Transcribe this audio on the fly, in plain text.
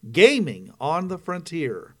Gaming on the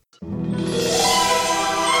Frontier.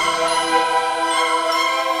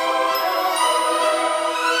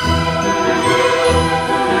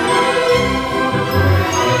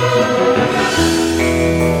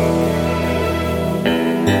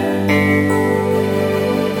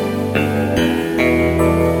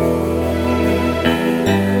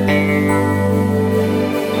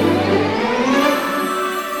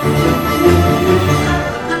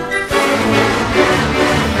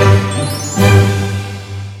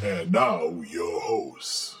 Now, your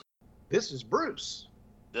hosts. This is Bruce.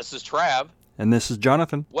 This is Trav. And this is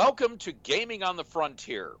Jonathan. Welcome to Gaming on the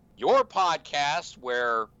Frontier, your podcast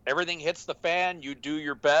where everything hits the fan, you do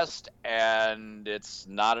your best, and it's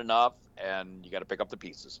not enough, and you got to pick up the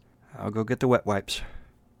pieces. I'll go get the wet wipes.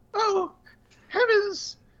 Oh,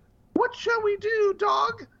 heavens! What shall we do,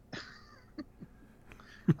 dog?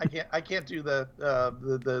 I can't do the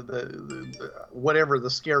whatever, the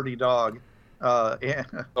scaredy dog.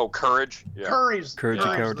 Courage. Yeah. Courage, the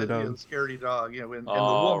cowardly dog. The scaredy dog, and the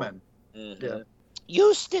woman. Mm-hmm. Yeah.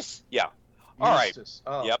 Eustace. Yeah. All right.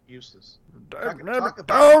 Oh, yep. Eustace. Dog.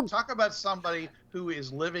 Talk about somebody who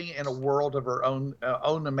is living in a world of her own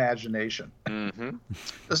imagination. Mm-hmm.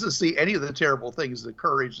 Doesn't see any of the terrible things that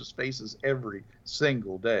Courage just faces every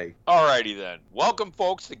single day. All righty then. Welcome,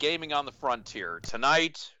 folks, to Gaming on the Frontier.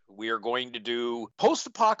 Tonight, we are going to do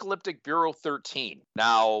Post-Apocalyptic Bureau 13.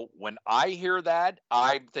 Now, when I hear that,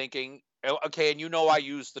 I'm thinking, okay, and you know I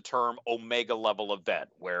use the term Omega level event,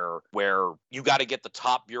 where you got to get the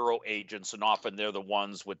top Bureau agents, and often they're the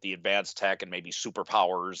ones with the advanced tech and maybe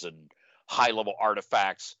superpowers and high-level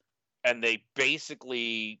artifacts, and they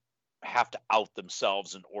basically have to out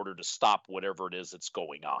themselves in order to stop whatever it is that's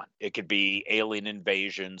going on. It could be alien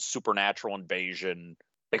invasion, supernatural invasion,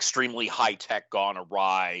 extremely high-tech gone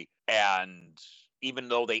awry, and even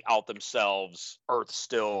though they out themselves, Earth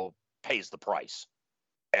still pays the price.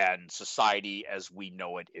 And society as we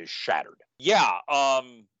know it is shattered. Yeah,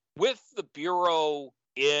 with the Bureau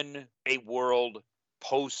in a world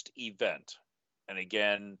post-event, and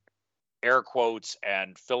again, air quotes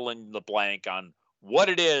and fill in the blank on what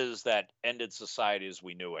it is that ended society as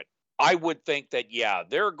we knew it, I would think that, yeah,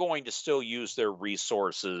 they're going to still use their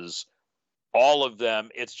resources, all of them.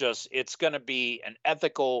 It's going to be an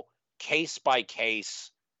ethical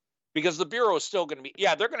case-by-case, because the Bureau is still going to be,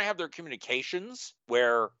 yeah, they're going to have their communications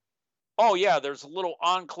where, oh, yeah, there's a little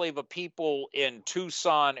enclave of people in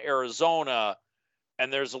Tucson, Arizona,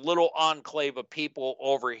 and there's a little enclave of people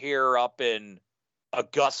over here up in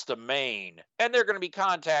Augusta, Maine. And they're going to be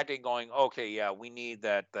contacting going, okay, yeah, we need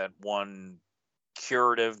that one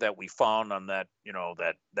curative that we found on that,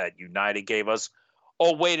 that United gave us.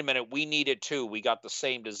 Oh, wait a minute, we need it too. We got the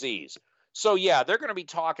same disease. So, yeah, they're going to be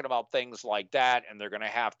talking about things like that, and they're going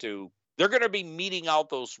to be meeting out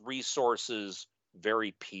those resources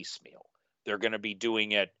very piecemeal. They're going to be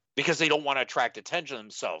doing it because they don't want to attract attention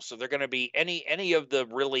themselves. So they're going to be any of the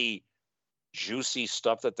really juicy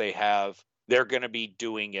stuff that they have, they're going to be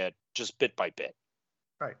doing it just bit by bit.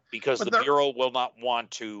 Right. Because the Bureau will not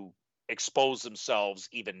want to expose themselves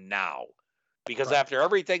even now. Because after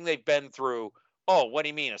everything they've been through, oh, what do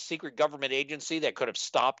you mean? A secret government agency that could have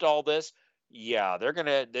stopped all this? Yeah,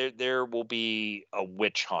 there will be a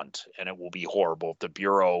witch hunt, and it will be horrible if the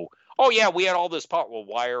Bureau, oh yeah, we had all this power. Well,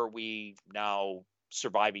 why are we now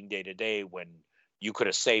surviving day to day when you could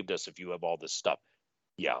have saved us if you have all this stuff?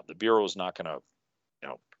 Yeah, the Bureau is not going to,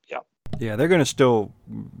 yeah. Yeah, they're going to still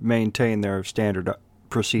maintain their standard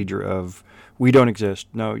procedure of, we don't exist.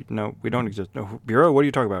 No, we don't exist. No, Bureau, what are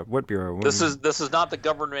you talking about? What Bureau? This is not the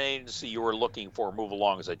government agency you were looking for. Move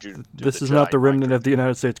along as I do. This is not the remnant of the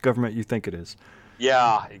United States government you think it is.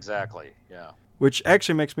 Yeah, exactly. Yeah. Which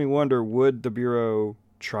actually makes me wonder, would the Bureau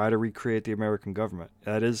try to recreate the American government?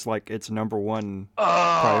 That is like its number one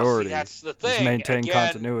priority. See, that's the thing. Is maintain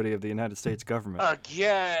continuity of the United States government.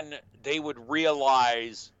 Again, they would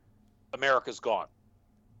realize America's gone.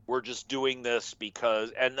 We're just doing this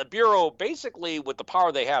because, and the Bureau, basically, with the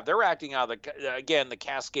power they have, they're acting out of the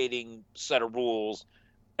cascading set of rules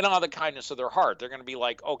and out of the kindness of their heart. They're going to be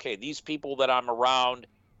like, okay, these people that I'm around,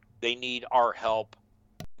 they need our help.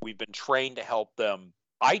 We've been trained to help them.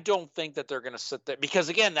 I don't think that they're going to sit there, because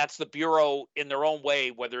again, that's the Bureau in their own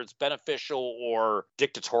way, whether it's beneficial or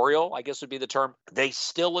dictatorial, I guess would be the term. They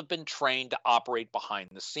still have been trained to operate behind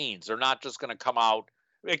the scenes. They're not just going to come out.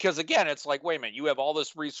 Because again, it's like, wait a minute, you have all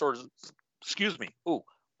this resources,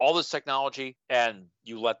 all this technology, and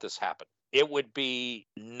you let this happen. It would be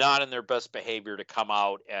not in their best behavior to come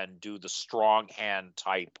out and do the strong hand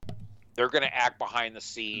type. They're going to act behind the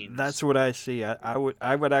scenes. That's what I see. I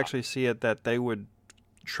would actually see it that they would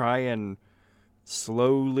try and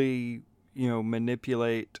slowly,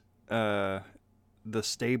 manipulate the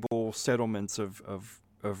stable settlements of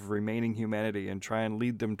remaining humanity and try and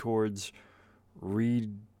lead them towards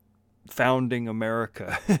founding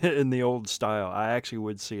America in the old style. I actually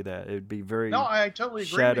would see that. It'd be very No, I totally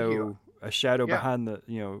agree with you. a shadow Yeah.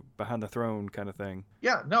 behind the throne kind of thing.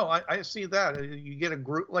 Yeah, no, I see that. You get a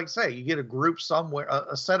group, like say, you get a group somewhere,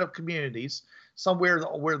 a set of communities somewhere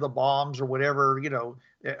where the bombs or whatever,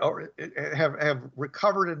 or have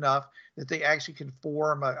recovered enough that they actually can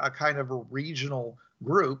form a kind of a regional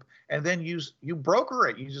group, and then you broker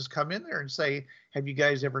it. You just come in there and say, have you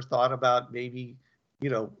guys ever thought about maybe,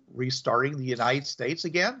 restarting the United States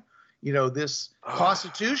again? This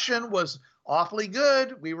Constitution was awfully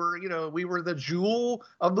good. We were the jewel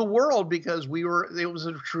of the world because it was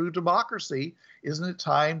a true democracy. Isn't it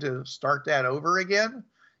time to start that over again?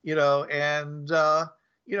 We might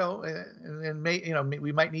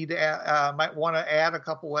need to might want to add a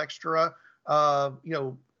couple extra,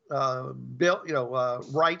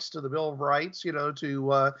 rights to the Bill of Rights,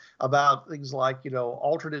 to about things like,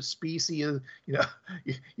 alternate species. You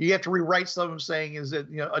have to rewrite some saying is that,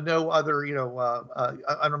 no other,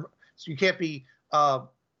 so you can't be,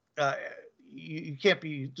 you can't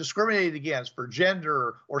be discriminated against for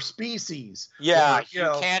gender or species. Yeah, or, you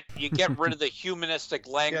can't. You get rid of the humanistic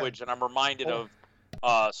language, and I'm reminded of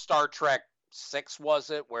Star Trek 6, was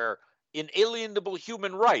it, where inalienable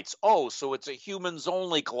human rights. Oh, so it's a humans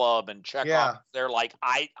only club, and Chekhov, they're like,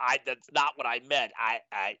 I that's not what I meant.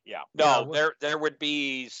 There would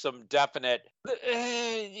be some definite.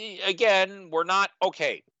 Again, we're not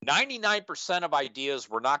okay. 99% of ideas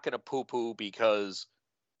we're not going to poo-poo because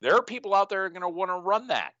there are people out there who are going to want to run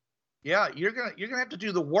that. Yeah, you're gonna have to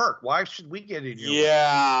do the work. Why should we get in your way?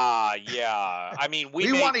 Yeah. I mean,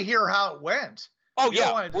 we want to hear how it went. Oh, we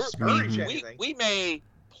don't want to discourage anything. We may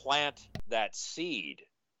plant that seed.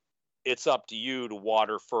 It's up to you to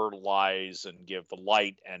water, fertilize, and give the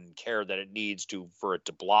light and care that it needs to for it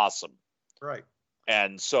to blossom. Right.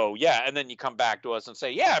 And so, and then you come back to us and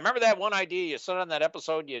say, yeah, remember that one idea you said on that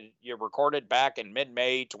episode you recorded back in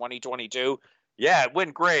mid-May 2022? Yeah, it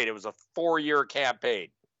went great. It was a 4-year campaign.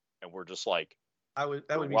 And we're just like, that would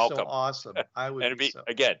be welcome. So awesome.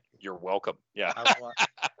 Again, you're welcome. Yeah.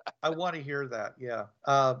 I want to hear that. Yeah.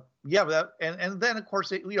 And then of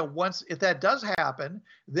course, once if that does happen,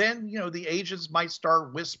 then, the agents might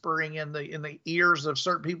start whispering in the ears of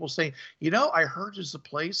certain people saying, I heard there's a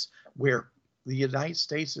place where the United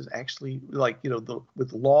States is actually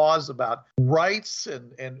with laws about rights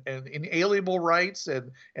and inalienable rights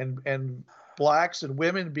and blacks and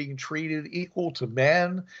women being treated equal to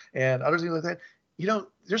men and other things like that.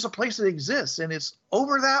 There's a place that exists and it's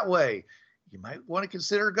over that way. You might want to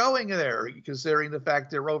consider going there, considering the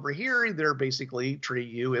fact they're over here. They're basically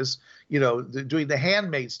treating you as, doing the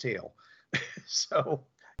Handmaid's Tale. So.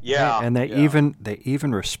 Yeah. And they even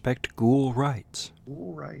respect ghoul rights.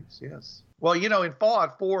 Ghoul rights, yes. Well, in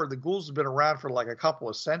Fallout 4, the ghouls have been around for like a couple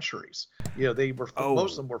of centuries. They were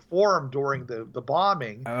most of them were formed during the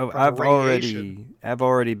bombing. I've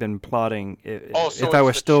already been plotting. If I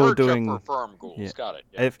was still doing ghouls. Got it.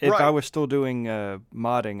 Yeah. If I was still doing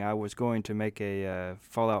modding, I was going to make a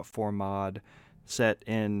Fallout 4 mod set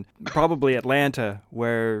in probably Atlanta,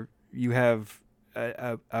 where you have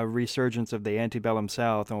a resurgence of the antebellum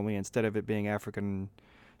South. Only instead of it being African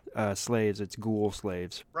slaves, it's ghoul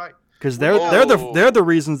slaves. Right. Because they're the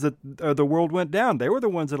reasons that the world went down. They were the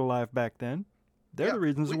ones that were alive back then. They're the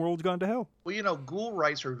reasons the world's gone to hell. Well, ghoul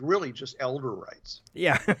rights are really just elder rights.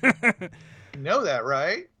 Yeah. You know that,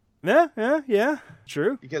 right? Yeah.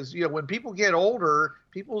 True. Because when people get older,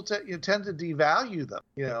 people tend to devalue them.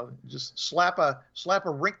 Just slap a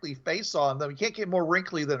wrinkly face on them. You can't get more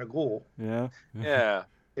wrinkly than a ghoul. Yeah.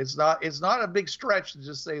 It's not a big stretch to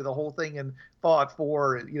just say the whole thing in Fallout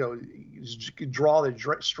 4. You draw it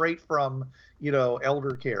straight from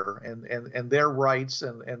elder care and their rights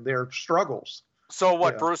and their struggles. So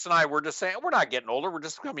what Bruce and I were just saying, we're not getting older. We're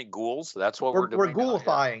just becoming ghouls. That's what we're doing. We're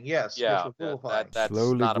ghoulifying, yes. Yeah, that's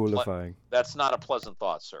slowly ghoulifying. That's not a pleasant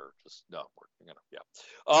thought, sir. Just no.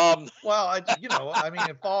 Well, I mean,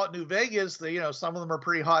 in Fallout New Vegas, some of them are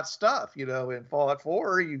pretty hot stuff. In Fallout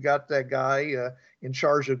 4, you got that guy in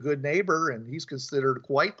charge of Good Neighbor, and he's considered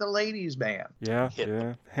quite the ladies' man. Yeah.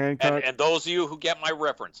 Hancock. And those of you who get my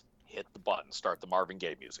reference, hit the button, start the Marvin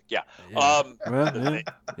Gaye music. Yeah.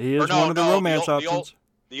 He is one of the romance options.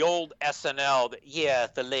 The old SNL.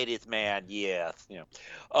 The ladies' man. Yes.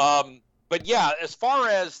 But as far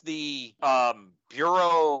as the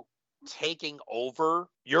Bureau taking over,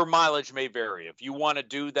 your mileage may vary. If you want to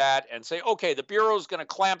do that and say, okay, the Bureau is going to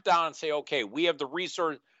clamp down and say, okay, we have the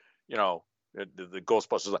resource, The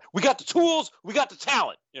Ghostbusters, like, we got the tools, we got the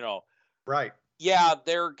talent, Right. Yeah,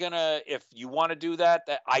 they're gonna, if you want to do that,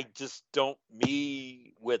 I just don't,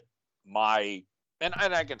 with my, and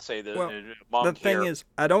I can say that. Well, the thing is,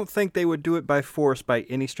 I don't think they would do it by force by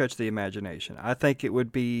any stretch of the imagination. I think it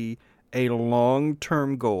would be a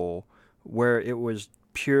long-term goal where it was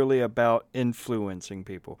purely about influencing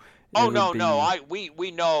people. Oh, no,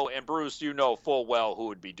 we know, and Bruce, you know full well who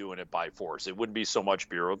would be doing it by force. It wouldn't be so much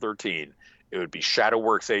Bureau 13. It would be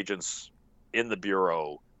ShadowWorks agents in the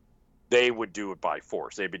Bureau. They would do it by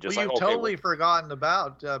force. They'd be just you've totally forgotten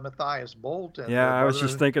about Matthias Bolt. And I was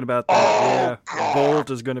just thinking about that. God. Bolt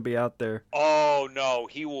is going to be out there. Oh, no,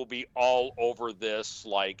 he will be all over this,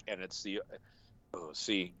 and it's the,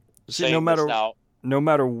 no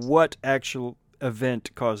matter what actual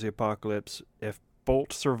event caused the apocalypse, if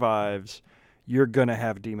Bolt survives, you're gonna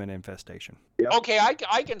have demon infestation. Yep. Okay, I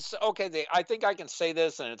can. Okay, I think I can say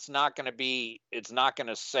this, and it's not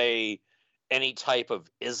gonna say any type of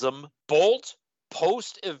ism. Bolt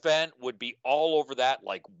post-event would be all over that,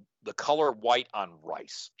 like the color white on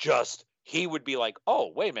rice. He would be like,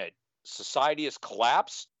 oh, wait a minute, society has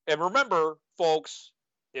collapsed. And remember, folks,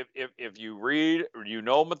 if you read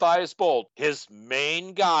or Matthias Bolt, his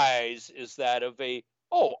main guise is that of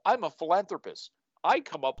I'm a philanthropist. I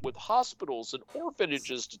come up with hospitals and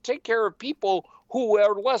orphanages to take care of people who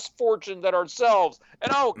are less fortunate than ourselves.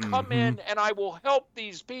 And I'll come in and I will help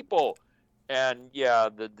these people. And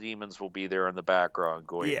the demons will be there in the background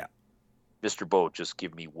going, Mr. Bolt, just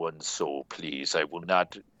give me one soul, please. I will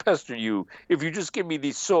not pester you. If you just give me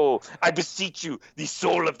the soul, I beseech you, the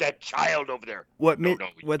soul of that child over there. What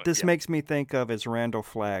this makes me think of is Randall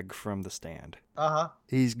Flagg from The Stand. Uh-huh.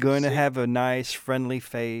 He's going to have a nice, friendly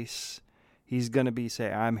face. He's going to be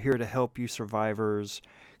saying, I'm here to help you survivors.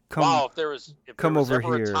 If there was over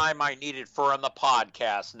ever here. A time I needed her on the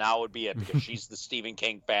podcast, now would be it, because she's the Stephen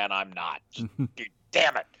King fan. I'm not.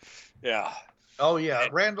 Damn it. Yeah. Oh yeah,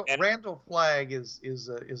 Randall Flagg is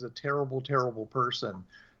a terrible, terrible person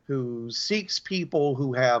who seeks people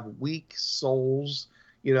who have weak souls,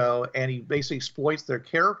 and he basically exploits their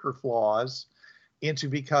character flaws into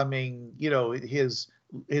becoming, his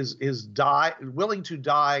willing to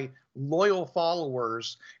die loyal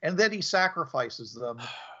followers, and then he sacrifices them,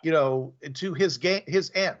 to his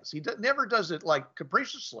ends. He never does it like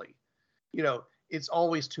capriciously, it's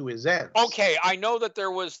always to his ends. Okay, I know that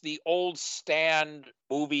there was the old Stand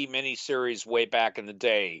movie miniseries way back in the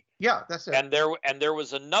day. Yeah, that's it. And there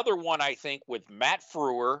was another one, I think, with Matt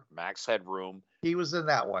Frewer, Max Headroom. He was in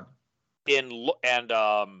that one.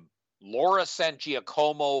 Laura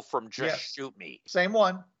Sangiacomo from Just Shoot Me. Same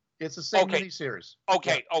one. It's the same miniseries.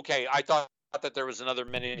 Okay. I thought that there was another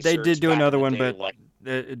miniseries. They did do another one, but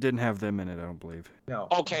it didn't have them in it, I don't believe. No.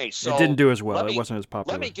 Okay, so it didn't do as well. It wasn't as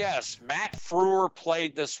popular. Let me guess. Matt Frewer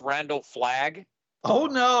played this Randall Flagg? Oh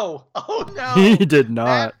no! He did not.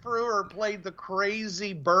 Matt Frewer played the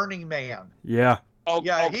crazy Burning Man. Yeah.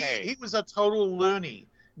 Okay. He was a total loony.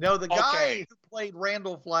 No, the guy who played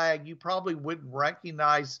Randall Flagg, you probably wouldn't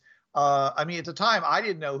recognize. At the time, I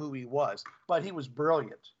didn't know who he was, but he was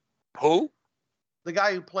brilliant. Who? The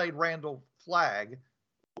guy who played Randall Flagg,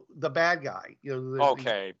 the bad guy. He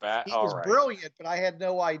was brilliant, but I had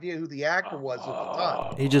no idea who the actor was at the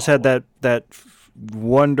time. He just had that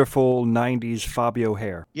wonderful '90s Fabio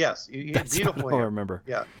hair. Yes, he had That's beautiful what I hair. remember.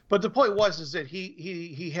 Yeah, but the point is that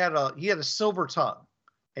he had a silver tongue,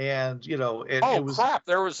 and it was crap!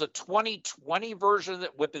 There was a 2020 version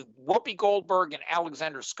with Whoopi Goldberg and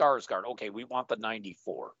Alexander Skarsgård. Okay, we want the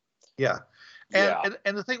 '94. Yeah. And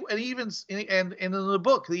the thing, and in the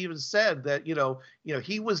book, they even said that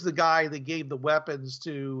he was the guy that gave the weapons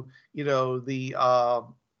to the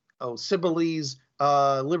Sybilese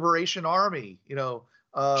Liberation Army.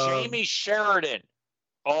 Jamie Sheridan.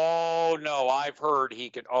 Oh no, I've heard he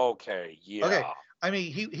could. Okay, yeah. Okay, I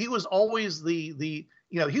mean he was always the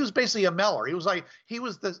he was basically a Meller. He was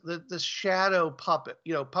the shadow puppet,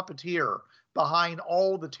 puppeteer behind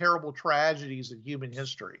all the terrible tragedies in human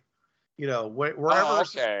history. Wherever,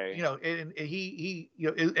 and he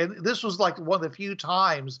and this was like one of the few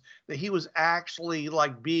times that he was actually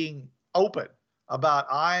like being open about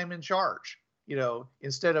I'm in charge,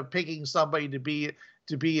 instead of picking somebody to be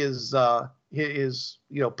his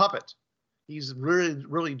puppet. He's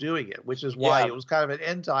really doing it, which is why it was kind of an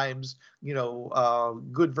end times,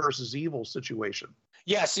 good versus evil situation.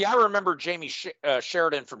 Yeah, see, I remember Jamie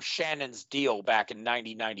Sheridan from Shannon's Deal back in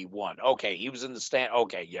 1991. Okay, he was in the Stand.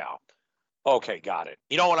 Okay, yeah. Okay, got it.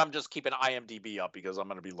 You know what? I'm just keeping IMDb up because I'm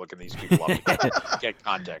going to be looking these people up to get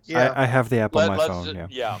context. Yeah. I have the app on my phone.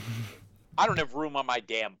 Yeah. I don't have room on my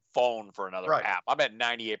damn phone for another Right. app. I'm at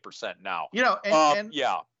 98% now. You know, and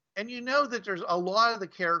Yeah. And you know that there's a lot of the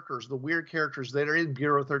characters, the weird characters that are in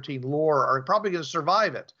Bureau 13 lore, are probably going to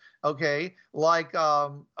survive it. Okay, like I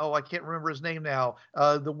can't remember his name now.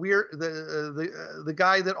 The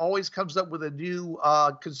guy that always comes up with a new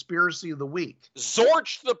conspiracy of the week.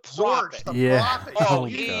 Zorch the Prophet. Zorch the Yeah. Prophet. Oh,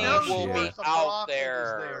 you he know will Zorch be the out Prophet there.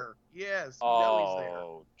 is there. Yes, you know he's there.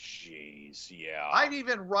 Oh, jeez, yeah. I've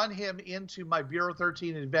even run him into my Bureau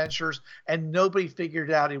 13 adventures, and nobody figured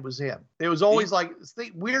out it was him. There was always like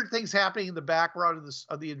weird things happening in the background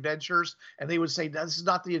of the adventures, and they would say, no, "This is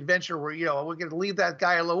not the adventure where we're going to leave that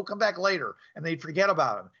guy alone. We'll come back later," and they'd forget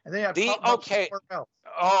about him, and they have okay.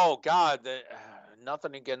 Oh God,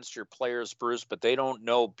 nothing against your players, Bruce, but they don't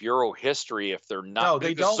know Bureau history if they're not. No,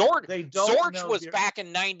 they don't. They don't. Zorch was back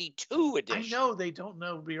in '92 edition. I know they don't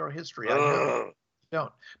know Bureau history. I know they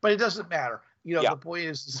don't, but it doesn't matter. The point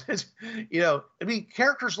is, I mean,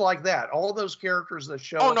 characters like that, all those characters that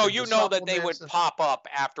show. Oh no, you know that they would pop up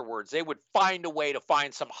afterwards. They would find a way to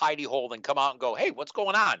find some hidey hole and come out and go, "Hey, what's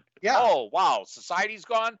going on? Yeah. Oh wow, society's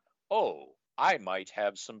gone. Oh, I might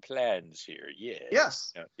have some plans here. Yeah.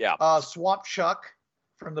 Yes. Yeah. Swamp Chuck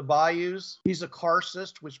from the Bayous. He's a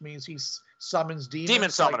Karcist, which means he summons demons.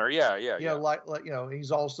 Demon summoner. Yeah. Like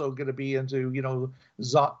he's also going to be into the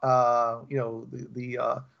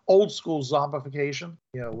old school zombification.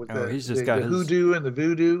 With the hoodoo and the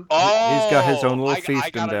voodoo. Oh, he's got his own little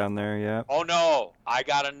fiefdom down there. Yeah. Oh no, I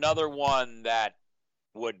got another one that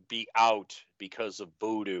would be out because of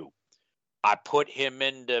voodoo. I put him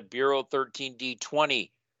into Bureau 13 D20.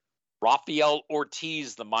 Rafael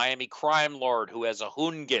Ortiz, the Miami crime lord who has a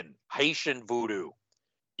Hungan, Haitian voodoo.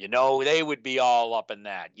 They would be all up in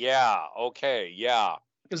that. Yeah. Okay. Yeah.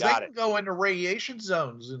 Because they can go into radiation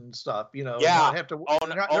zones and stuff, Yeah. Not have to,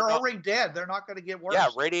 they're already dead. They're not going to get worse. Yeah,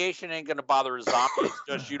 radiation ain't going to bother a zombie. It's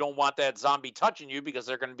just you don't want that zombie touching you because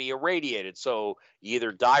they're going to be irradiated. So you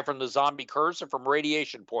either die from the zombie curse or from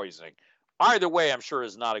radiation poisoning. Either way, I'm sure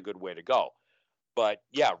is not a good way to go. But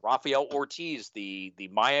yeah, Rafael Ortiz, the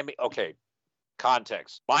Miami. Okay,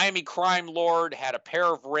 context. Miami crime lord had a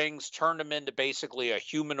pair of rings, turned him into basically a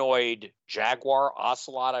humanoid jaguar,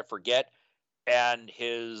 ocelot, I forget. And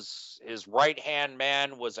his right hand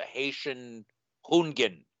man was a Haitian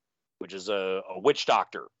Hungan, which is a witch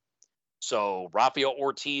doctor. So Rafael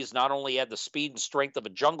Ortiz not only had the speed and strength of a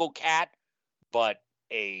jungle cat, but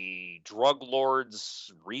a drug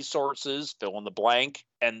lord's resources, fill in the blank,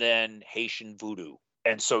 and then Haitian voodoo.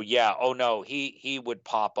 And so, yeah, oh no, he would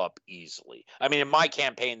pop up easily. I mean, in my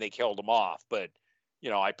campaign, they killed him off, but,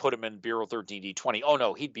 I put him in Bureau 13 D20. Oh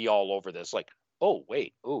no, he'd be all over this. Like, oh,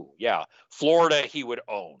 wait, ooh, yeah. Florida, he would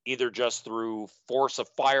own, either just through force of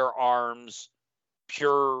firearms,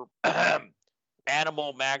 pure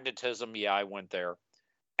animal magnetism. Yeah, I went there.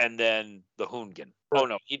 And then the Hungan. Oh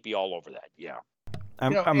no, he'd be all over that. Yeah.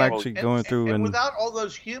 I'm actually going through and without all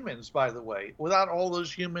those humans, by the way, without all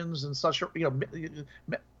those humans and such,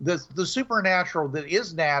 the supernatural that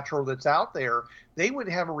is natural that's out there, they would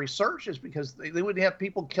have a resurgence because they wouldn't have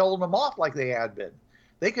people killing them off like they had been.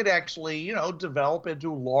 They could actually, develop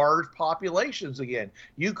into large populations again.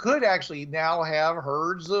 You could actually now have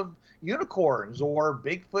herds of unicorns, or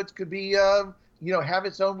Bigfoot could be, have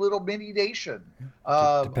its own little mini nation.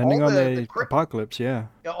 Depending on the apocalypse, yeah.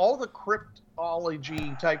 All the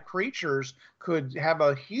cryptology type creatures could have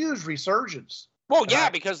a huge resurgence. Well,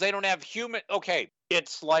 yeah, because they don't have human. Okay,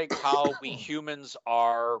 it's like how we humans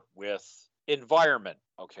are with environment.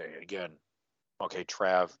 Okay, again. Okay,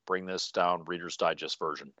 Trav, bring this down, Reader's Digest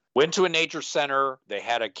version. Went to a nature center. They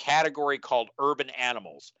had a category called urban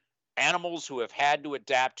animals. Animals who have had to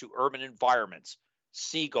adapt to urban environments.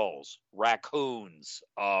 Seagulls, raccoons,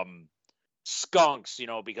 skunks,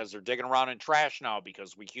 because they're digging around in trash now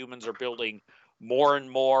because we humans are building more and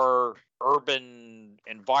more urban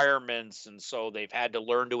environments. And so they've had to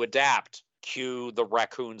learn to adapt. Cue the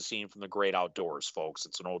raccoon scene from The Great Outdoors, folks.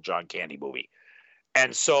 It's an old John Candy movie.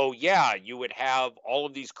 And so, yeah, you would have all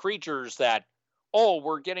of these creatures that,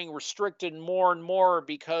 we're getting restricted more and more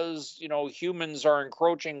because, humans are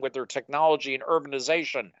encroaching with their technology and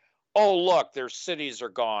urbanization. Oh, look, their cities are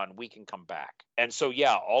gone. We can come back. And so,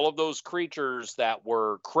 yeah, all of those creatures that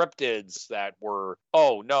were cryptids that were,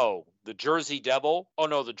 oh, no, the Jersey Devil. Oh,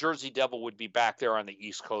 no, the Jersey Devil would be back there on the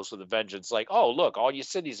East Coast with a vengeance. Like, oh, look, all your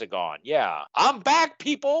cities are gone. Yeah, I'm back,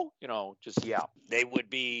 people. They would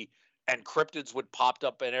be. And cryptids would pop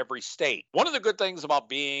up in every state. One of the good things about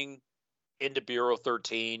being into Bureau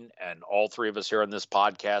 13, and all three of us here on this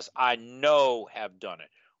podcast, I know have done it.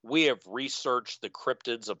 we have researched the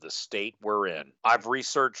cryptids of the state we're in. I've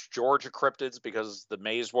researched Georgia cryptids because the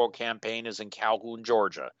Maze World campaign is in Calhoun,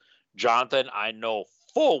 Georgia. Jonathan, I know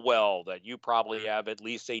full well that you probably have at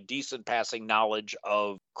least a decent passing knowledge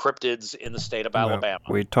of cryptids in the state of Alabama.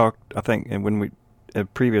 We talked, I think, and when we a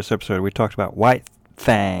previous episode, we talked about White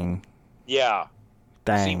Fang. Yeah.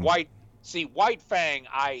 Dang. See, White Fang,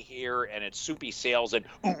 I hear, and it's soupy sales and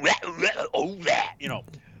ooh, rah, oh, rah, you know.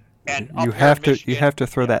 And you have to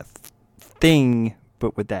throw that thing,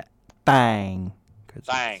 but with that thang.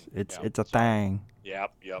 Thang. It's a thang.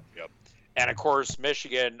 Yep. And of course,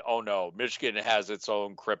 Michigan. Oh no, Michigan has its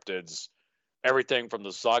own cryptids. Everything from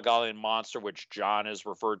the Zug Island monster, which John has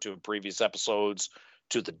referred to in previous episodes,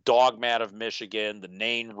 to the Dogmat of Michigan, the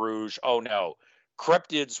Nain Rouge. Oh no.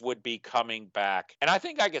 Cryptids would be coming back. And I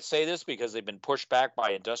think I could say this because they've been pushed back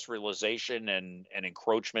by industrialization and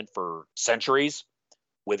encroachment for centuries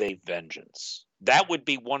with a vengeance. That would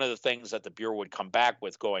be one of the things that the Bureau would come back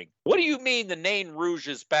with going, what do you mean the Nain Rouge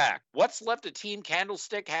is back? What's left of Team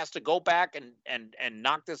Candlestick has to go back and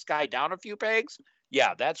knock this guy down a few pegs?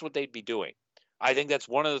 Yeah, that's what they'd be doing. I think that's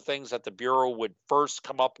one of the things that the Bureau would first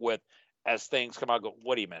come up with as things come out. Go,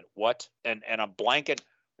 what do you mean? What? And a blanket.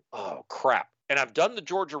 Oh, crap. And I've done the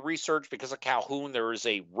Georgia research because of Calhoun. There is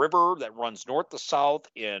a river that runs north to south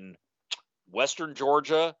in western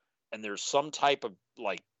Georgia, and there's some type of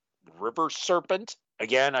like river serpent.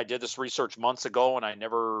 Again, I did this research months ago, and I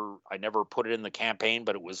never put it in the campaign,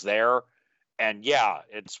 but it was there. And yeah,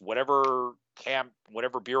 it's whatever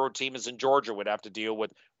Bureau team is in Georgia would have to deal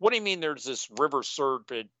with. What do you mean there's this river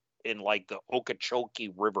serpent in like the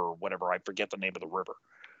Okeechobee River or whatever? I forget the name of the river.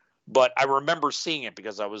 But I remember seeing it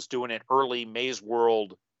because I was doing an early Maze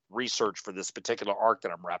World research for this particular arc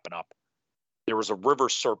that I'm wrapping up. There was a river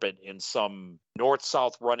serpent in some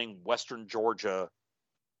north-south running western Georgia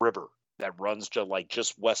river that runs to like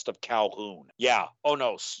just west of Calhoun. Yeah. Oh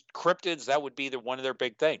no, cryptids, that would be one of their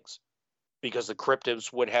big things because the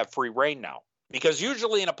cryptids would have free reign now. Because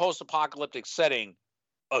usually in a post-apocalyptic setting,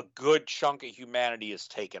 a good chunk of humanity is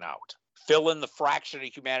taken out. Fill in the fraction of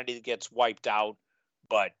humanity that gets wiped out,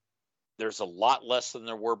 but there's a lot less than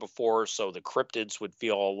there were before, so the cryptids would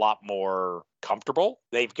feel a lot more comfortable.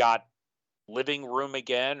 They've got living room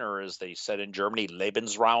again, or as they said in Germany,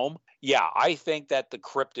 Lebensraum. Yeah, I think that the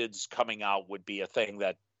cryptids coming out would be a thing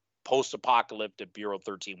that post-apocalyptic Bureau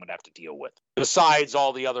 13 would have to deal with. Besides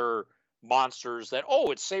all the other monsters that,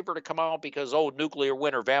 it's safer to come out because, nuclear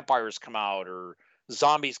winter, vampires come out, or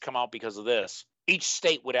zombies come out because of this. Each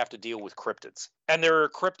state would have to deal with cryptids. And there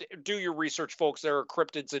are do your research, folks. There are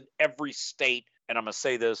cryptids in every state. And I'm going to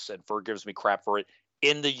say this, and Ferg gives me crap for it,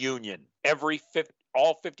 in the Union.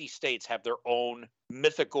 All 50 states have their own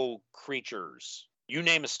mythical creatures. You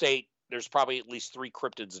name a state, there's probably at least 3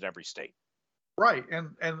 cryptids in every state. Right.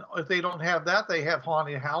 And if they don't have that, they have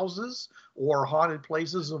haunted houses or haunted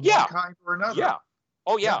places of one kind or another. Yeah.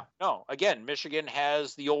 Oh, yeah. No, again, Michigan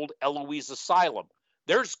has the old Eloise Asylum.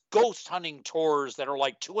 There's ghost hunting tours that are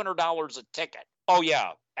like $200 a ticket. Oh,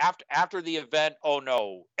 yeah. After the event, oh,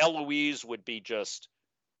 no. Eloise would be just,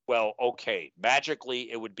 well, okay.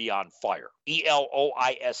 Magically, it would be on fire.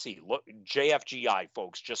 Eloise. Look, JFGI,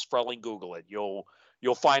 folks. Just spelling Google it. You'll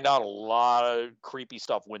find out a lot of creepy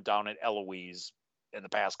stuff went down at Eloise in the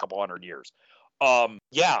past couple hundred years.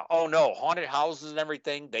 Yeah. Oh, no. Haunted houses and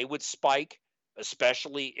everything, they would spike,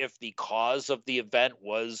 especially if the cause of the event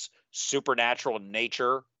was supernatural in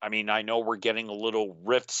nature. I mean, I know we're getting a little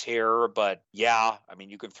rifts here, but yeah, I mean,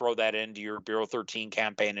 you could throw that into your Bureau 13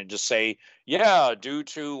 campaign and just say, yeah, due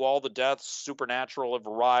to all the deaths, supernatural have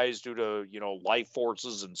arisen due to, life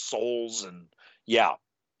forces and souls. And yeah.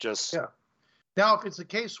 Now, if it's a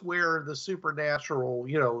case where the supernatural,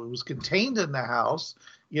 it was contained in the house,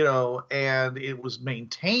 and it was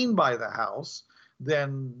maintained by the house,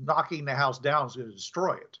 then knocking the house down is going to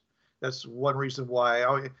destroy it. That's one reason why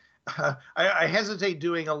I hesitate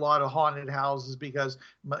doing a lot of haunted houses because,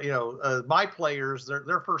 my players,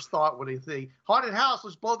 their first thought when they think haunted house,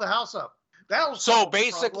 let's blow the house up. So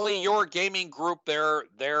basically, your gaming group,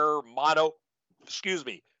 their motto,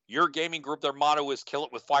 your gaming group, their motto is kill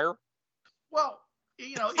it with fire. Well,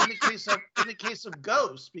 in the case of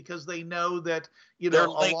ghosts, because they know that they're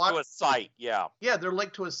linked to a site. Yeah, they're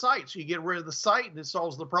linked to a site, so you get rid of the site and it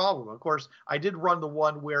solves the problem. Of course, I did run the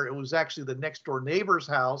one where it was actually the next door neighbor's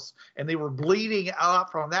house, and they were bleeding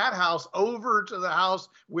out from that house over to the house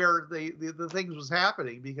where the things was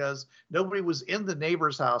happening because nobody was in the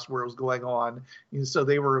neighbor's house where it was going on, and so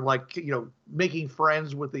they were like making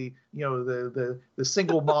friends with the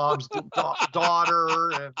single mom's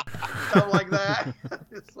daughter and stuff like that.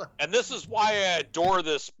 It's like, And this is why I adore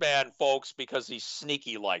this man, folks, because he's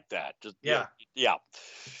sneaky like that. Just yeah.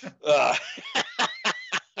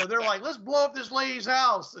 So they're like, let's blow up this lady's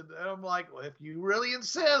house, and I'm like, well, if you really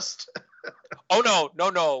insist. Oh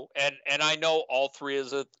no, and I know all three of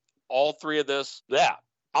this. Yeah,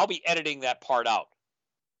 I'll be editing that part out.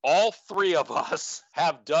 All three of us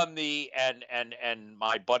have done and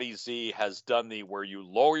my buddy Z has done where you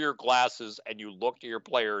lower your glasses and you look to your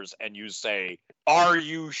players and you say, "Are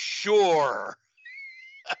you sure?"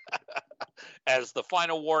 As the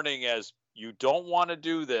final warning, as you don't want to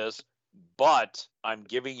do this, but I'm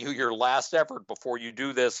giving you your last effort before you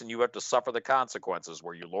do this, and you have to suffer the consequences.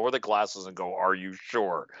 Where you lower the glasses and go, "Are you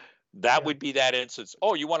sure?" That would be that instance.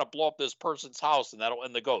 Oh, you want to blow up this person's house, and that'll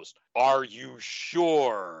end the ghost. Are you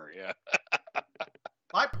sure? Yeah.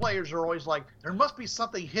 My players are always like, there must be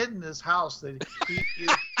something hidden in this house that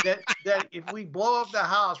that if we blow up the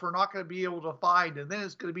house, we're not going to be able to find, and then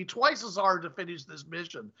it's going to be twice as hard to finish this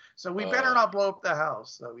mission. So we better not blow up the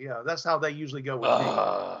house. So yeah, that's how they usually go with me,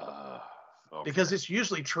 okay. Because it's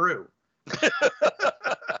usually true.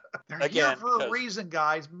 They're here for a reason,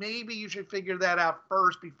 guys. Maybe you should figure that out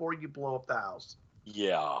first before you blow up the house.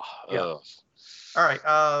 Yeah. All right.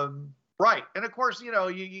 Right. And of course, you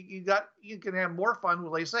can have more fun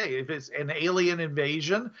when they say if it's an alien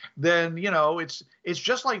invasion, then it's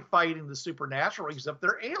just like fighting the supernatural, except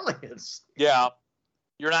they're aliens. Yeah.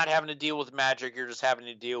 You're not having to deal with magic. You're just having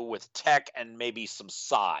to deal with tech and maybe some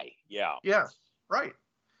psi. Yeah. Yeah. Right.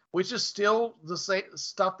 Which is still the same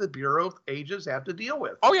stuff that Bureau of agents have to deal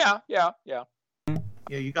with. Oh, yeah.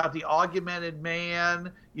 You got the augmented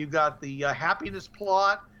man. You got the happiness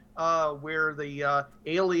plot where the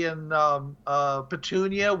alien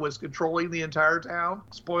Petunia was controlling the entire town.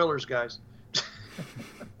 Spoilers, guys.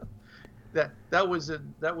 that was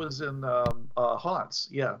in Haunts.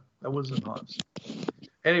 Yeah, that was in Haunts.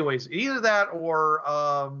 Anyways, either that or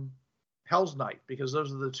Hell's Night, because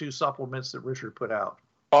those are the two supplements that Richard put out.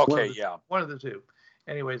 Okay, one of the two.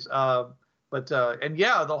 Anyways, the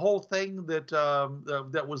whole thing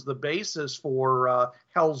that was the basis for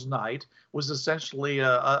Hell's Night was essentially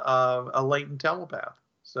a latent telepath,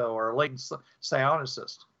 or a latent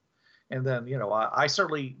psionicist. And then I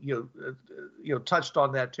certainly touched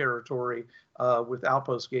on that territory with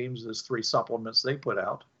Outpost Games' 3 supplements they put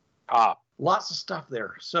out. Lots of stuff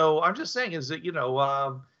there. So I'm just saying is that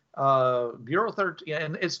Bureau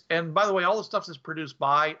 13, and by the way, all the stuff that's produced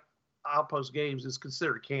by Outpost Games is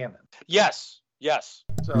considered canon. Yes.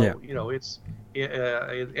 So it's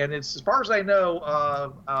as far as I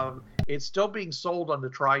know, it's still being sold on the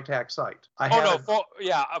TriTac site. Folks,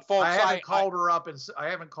 I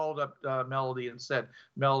haven't called up Melody and said,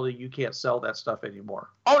 Melody, you can't sell that stuff anymore.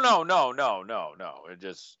 Oh no.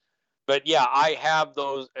 But yeah, I have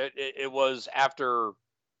those. It was after.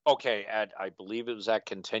 Okay, I believe it was at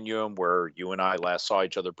Continuum where you and I last saw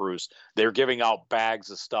each other, Bruce. They're giving out bags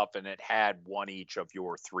of stuff, and it had one each of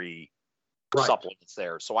your 3 supplements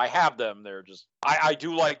there. So I have them. They're just I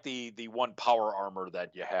do like the one power armor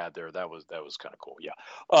that you had there. That was kind of cool. Yeah.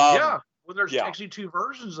 Well, there's actually 2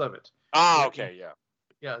 versions of it. Okay. Yeah.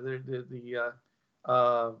 There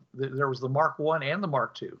was the Mark 1 and the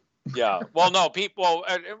Mark 2. Yeah. Well, no, people.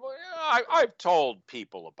 I've told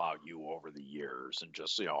people about you over the years, and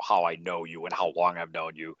just how I know you and how long I've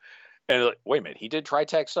known you. And like, wait a minute, he did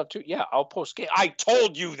TriTac stuff too. Yeah, Outpost Game. I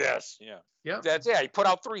told you this. Yeah. He put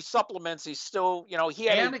out 3 supplements. He's still, he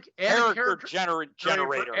had a character generator.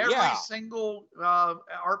 For every single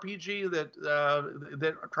RPG that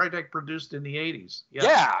TriTac produced in the 80s.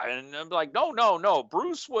 Yeah, and I'm like, no.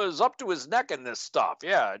 Bruce was up to his neck in this stuff.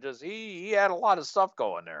 Yeah, just he had a lot of stuff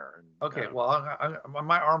going there. Okay, well,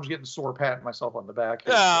 my arm's getting sore, patting myself on the back.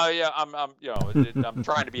 Yeah. I'm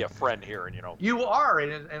trying to be a friend here, and you are,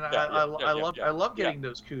 and I love getting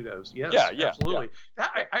those kudos. Yes, absolutely. Yeah.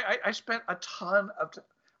 I spent a ton of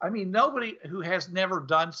nobody who has never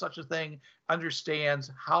done such a thing understands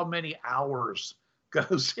how many hours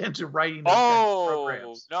goes into writing those kinds of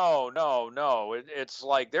programs. No. It's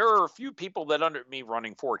like there are a few people that under me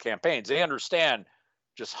running 4 campaigns. They understand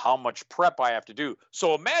just how much prep I have to do.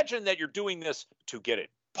 So imagine that you're doing this to get it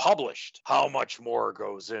published. How much more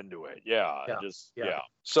goes into it? Yeah.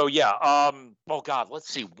 So oh God, let's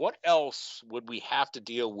see. What else would we have to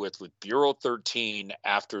deal with Bureau 13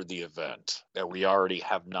 after the event that we already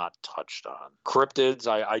have not touched on? Cryptids,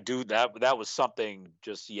 I do that. That was something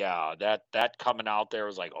that coming out there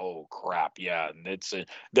was like, oh crap. Yeah. And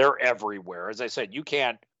they're everywhere. As I said, you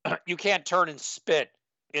can't turn and spit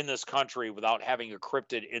in this country without having a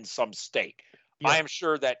cryptid in some state. Yeah. I am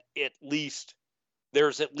sure that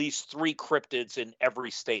there's at least 3 cryptids in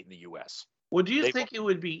every state in the U.S. Well, do you think it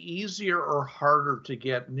would be easier or harder to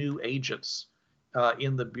get new agents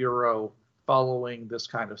in the Bureau following this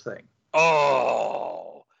kind of thing?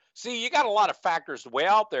 Oh, see, you got a lot of factors way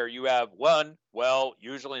out there. You have one, well,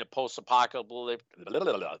 usually in a post-apocalyptic,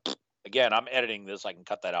 again, I'm editing this, I can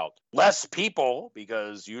cut that out. Less people,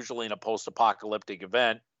 because usually in a post-apocalyptic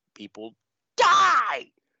event, people die.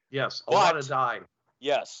 Yes, a lot of die.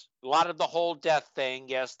 Yes, a lot of the whole death thing.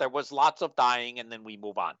 Yes, there was lots of dying, and then we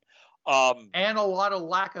move on. And a lot of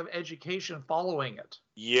lack of education following it.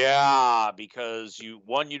 Yeah, because you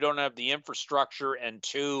don't have the infrastructure, and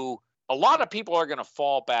 2, a lot of people are going to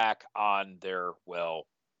fall back on their,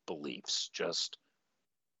 beliefs.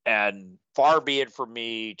 And far be it for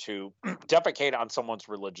me to defecate on someone's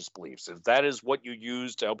religious beliefs. If that is what you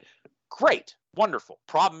use to help, great, wonderful.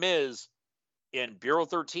 Problem is, in Bureau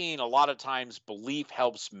 13, a lot of times belief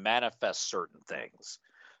helps manifest certain things.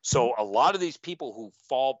 So a lot of these people who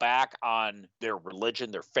fall back on their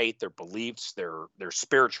religion, their faith, their beliefs, their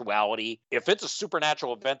spirituality, if it's a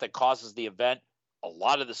supernatural event that causes the event, a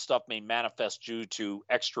lot of the stuff may manifest due to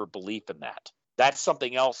extra belief in that. That's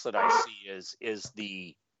something else that I see is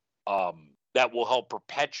the that will help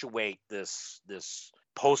perpetuate this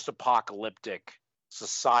post-apocalyptic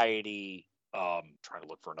society. Trying to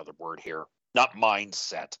look for another word here. Not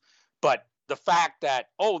mindset, but the fact that,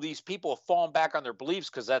 these people have fallen back on their beliefs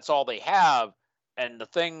because that's all they have. And the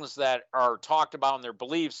things that are talked about in their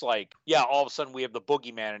beliefs, like, all of a sudden we have the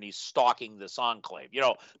boogeyman and he's stalking this enclave,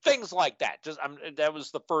 things like that. That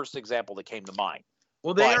was the first example that came to mind.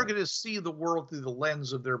 Well, they are going to see the world through the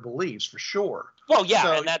lens of their beliefs, for sure. Well,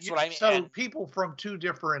 yeah, and that's what I mean. So people from 2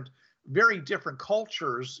 very different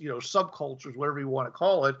cultures, subcultures, whatever you want to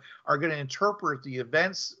call it, are going to interpret the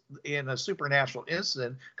events in a supernatural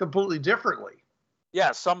incident completely differently.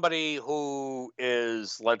 Yeah, somebody who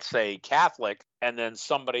is, let's say, Catholic, and then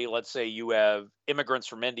somebody, let's say you have immigrants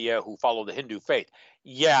from India who follow the Hindu faith.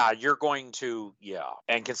 Yeah, you're going to,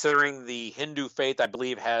 And considering the Hindu faith, I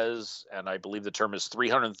believe the term is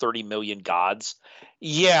 330 million gods.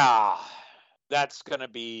 Yeah, that's going to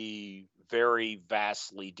be very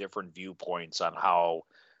vastly different viewpoints on how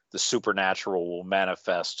the supernatural will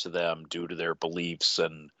manifest to them due to their beliefs,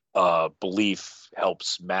 and belief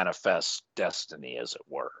helps manifest destiny, as it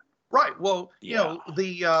were. Right. Well,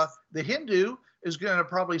 the Hindu is going to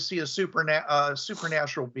probably see a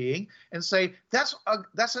supernatural being and say that's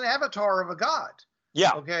an avatar of a god.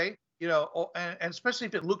 Yeah. Okay. And especially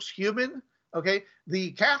if it looks human. Okay.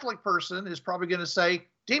 The Catholic person is probably going to say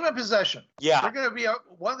demon possession. Yeah. They're going to be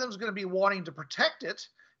one of them is going to be wanting to protect it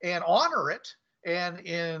and honor it and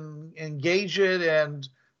engage it and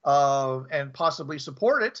possibly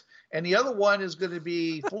support it, and the other one is going to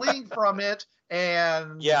be fleeing from it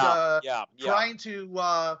and trying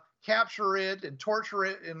to capture it and torture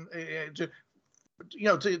it and to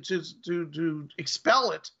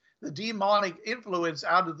expel it, the demonic influence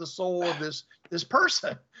out of the soul of this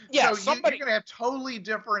person. Yeah, so you're going to have totally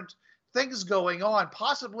different things going on,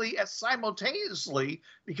 possibly simultaneously,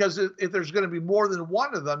 because if there's going to be more than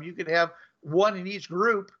one of them, you could have one in each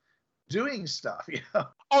group doing stuff.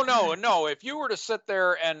 Oh, no. If you were to sit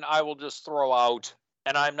there, and I will just throw out,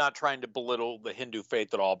 and I'm not trying to belittle the Hindu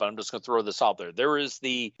faith at all, but I'm just going to throw this out there. There is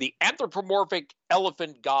the anthropomorphic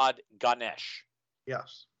elephant god Ganesh.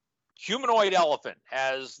 Yes. Humanoid elephant,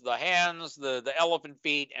 has the hands, the elephant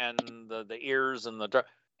feet, and the ears, and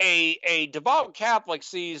a devout Catholic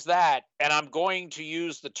sees that, and I'm going to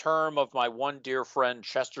use the term of my one dear friend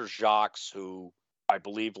Chester Jacques, who I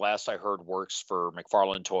believe last I heard works for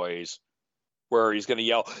McFarlane Toys, where he's going to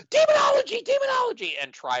yell, demonology, demonology,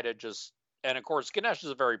 and try to and of course, Ganesh is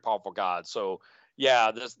a very powerful god. So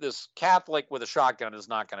yeah, this Catholic with a shotgun is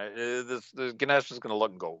not going to, this Ganesh is going to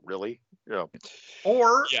look and go, really? Yeah.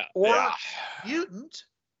 Or mutant,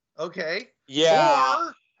 okay? Yeah.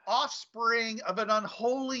 Or offspring of an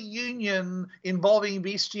unholy union involving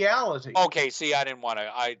bestiality. Okay, see, I didn't want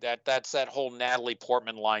to. That's that whole Natalie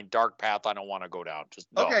Portman line, dark path. I don't want to go down.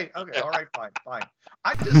 No. Okay, all right, fine.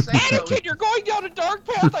 I'm just saying. Anakin, you're going down a dark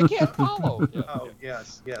path. I can't follow.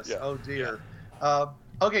 Yes. Yeah. Oh dear.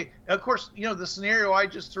 Okay, of course, the scenario I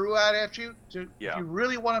just threw out at you. If you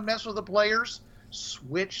really want to mess with the players,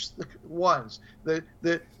 switch the ones. The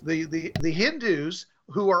Hindus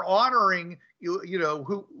who are honoring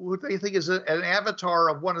who they think is an avatar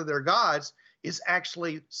of one of their gods is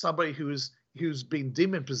actually somebody who's being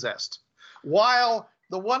demon possessed, while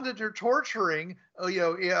the one that they're torturing,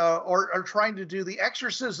 or trying to do the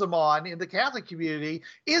exorcism on in the Catholic community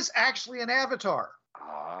is actually an avatar.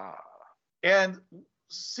 and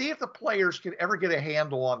see if the players can ever get a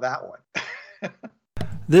handle on that one.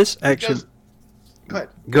 This actually. Go ahead.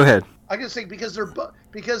 Go ahead. I'm going to say because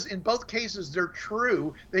because in both cases they're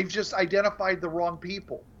true. They've just identified the wrong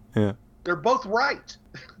people. Yeah. They're both right.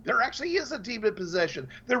 There actually is a demon possession.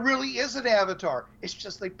 There really is an avatar. It's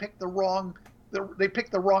just they picked the wrong.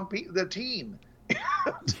 The team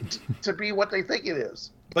to be what they think it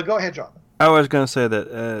is. But go ahead, Jonathan. I was going to say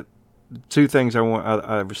that two things I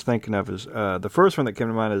was thinking of is the first one that came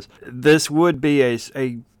to mind is this would be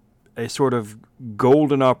a sort of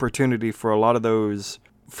golden opportunity for a lot of those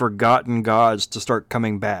forgotten gods to start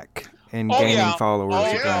coming back and gaining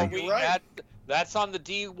followers again. That's on the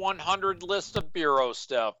D100 list of Bureau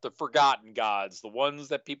stuff, the forgotten gods, the ones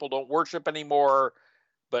that people don't worship anymore.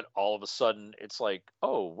 But all of a sudden, it's like,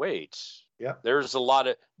 oh wait, yeah, there's a lot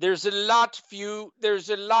less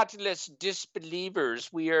disbelievers.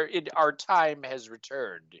 Our time has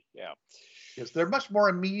returned. Yeah, yes, they're much more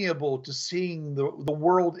amenable to seeing the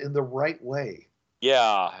world in the right way.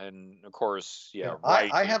 Yeah, and of course, yeah,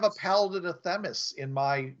 right. I have a Paladin of Themis in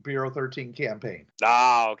my Bureau 13 campaign.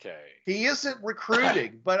 Ah, okay. He isn't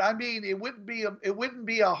recruiting, but I mean, it wouldn't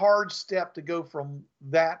be a hard step to go from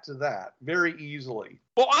that to that very easily.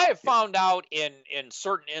 Well, I have found out in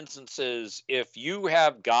certain instances, if you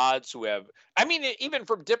have gods who have, I mean, even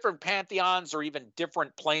from different pantheons or even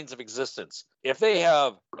different planes of existence, if they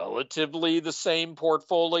have relatively the same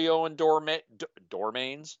portfolio and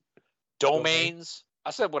domains.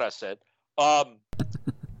 I said what I said. Or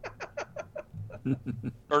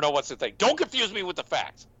no, what's the thing? Don't confuse me with the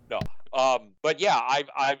facts. No. But yeah,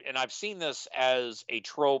 I've seen this as a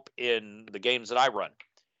trope in the games that I run.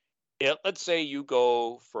 Let's say you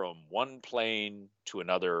go from one plane to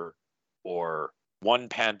another, or one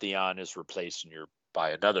pantheon is replaced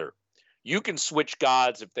by another. You can switch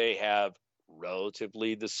gods if they have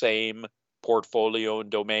relatively the same portfolio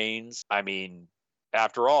and domains. I mean,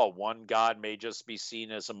 after all, one god may just be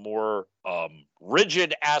seen as a more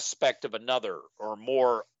rigid aspect of another, or a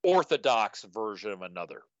more orthodox version of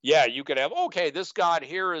another. Yeah, you could have, okay, this god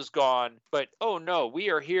here is gone, but oh no, we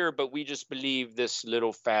are here, but we just believe this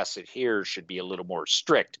little facet here should be a little more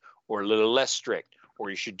strict, or a little less strict, or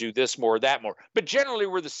you should do this more, that more. But generally,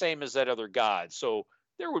 we're the same as that other god. So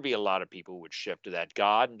there would be a lot of people who would shift to that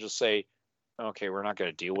god and just say, okay, we're not going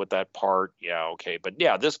to deal with that part. Yeah, okay. But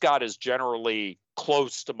yeah, this god is generally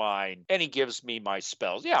close to mine, and he gives me my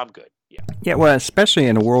spells. Yeah, I'm good. Yeah. Yeah, well, especially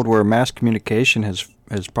in a world where mass communication has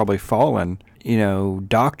probably fallen,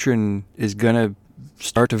 doctrine is going to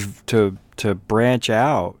start to branch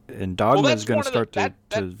out, and dogma is going to start to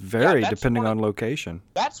vary depending on location.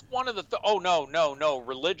 That's one of the oh no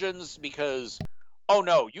religions, because oh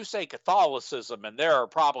no, you say Catholicism, and there are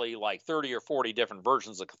probably like 30 or 40 different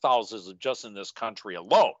versions of Catholicism just in this country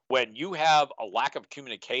alone. When you have a lack of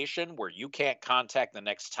communication where you can't contact the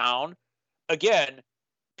next town, again,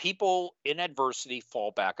 people in adversity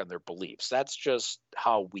fall back on their beliefs. That's just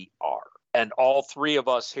how we are. And all three of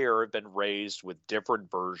us here have been raised with different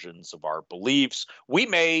versions of our beliefs. We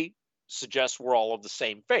may suggest we're all of the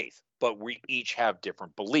same faith, but we each have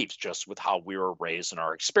different beliefs just with how we were raised and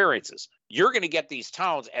our experiences. You're going to get these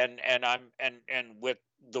towns, and with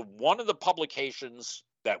one of the publications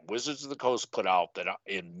that Wizards of the Coast put out that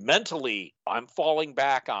mentally I'm falling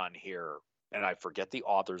back on here, and I forget the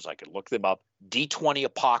authors, I could look them up, D20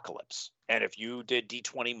 Apocalypse. And if you did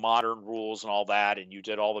D20 modern rules and all that, and you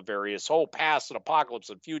did all the various past and apocalypse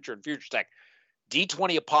and future tech,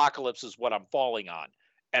 D20 Apocalypse is what I'm falling on.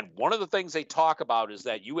 And one of the things they talk about is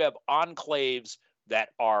that you have enclaves that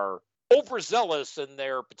are overzealous in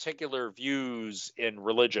their particular views in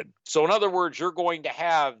religion. So in other words, you're going to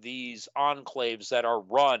have these enclaves that are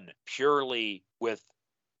run purely with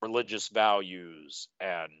religious values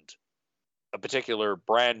and a particular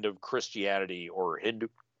brand of Christianity or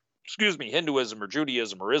Hinduism or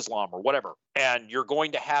Judaism or Islam or whatever. And you're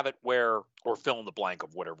going to have it or fill in the blank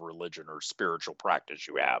of whatever religion or spiritual practice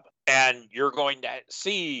you have. And you're going to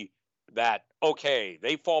see that, okay,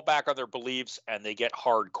 they fall back on their beliefs and they get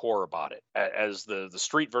hardcore about it. As the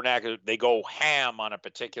street vernacular, they go ham on a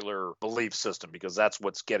particular belief system because that's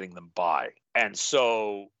what's getting them by. And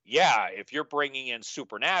so, yeah, if you're bringing in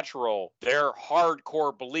supernatural, their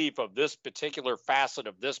hardcore belief of this particular facet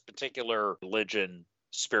of this particular religion,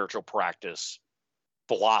 spiritual practice,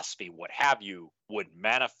 philosophy, what have you, would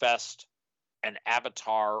manifest an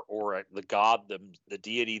avatar or the god, the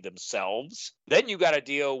deity themselves. Then you got to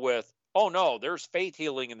deal with, oh no, there's faith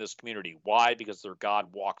healing in this community. Why? Because their god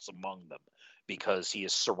walks among them, because he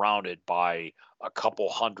is surrounded by a couple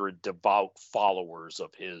hundred devout followers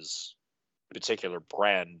of his particular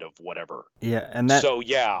brand of whatever. Yeah, and that So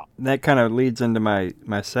yeah, that kind of leads into my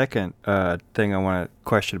second thing I want to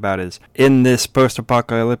question about is, in this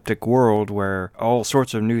post-apocalyptic world where all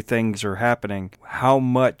sorts of new things are happening, how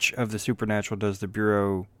much of the supernatural does the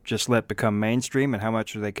Bureau just let become mainstream, and how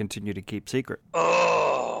much do they continue to keep secret?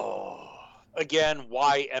 Again,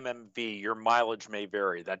 why MMV? Your mileage may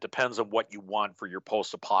vary. That depends on what you want for your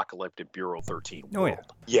post-apocalyptic Bureau 13 Oh, world.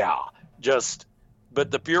 Yeah,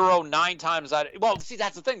 but the Bureau 9 times out of, well, see,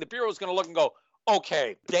 that's the thing. The Bureau is going to look and go,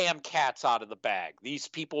 okay, damn cat's out of the bag. These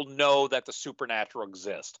people know that the supernatural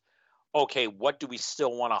exists. Okay, what do we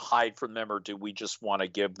still want to hide from them, or do we just want to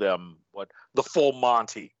give them the full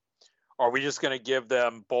Monty? Are we just going to give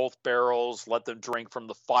them both barrels, let them drink from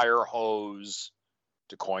the fire hose,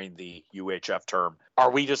 to coin the UHF term?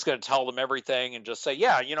 Are we just going to tell them everything and just say,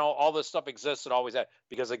 yeah, all this stuff exists and always had?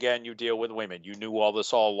 Because again, you deal with women. You knew all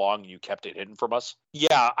this all along and you kept it hidden from us.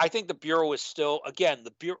 Yeah, I think the Bureau is still, again,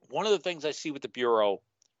 one of the things I see with the Bureau,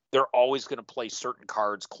 they're always going to play certain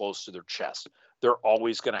cards close to their chest. They're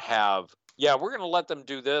always going to have, yeah, we're going to let them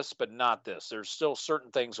do this, but not this. There's still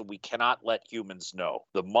certain things that we cannot let humans know.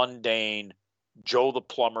 The mundane, Joe the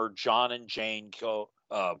plumber, John and Jane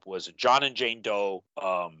was it John and Jane Doe,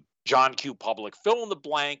 John Q. Public, fill in the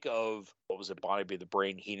blank of, what was it, Bonnie B. the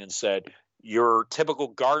Brain Heenan said, your typical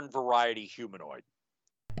garden variety humanoid.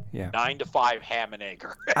 Yeah. 9 to 5 ham and egg.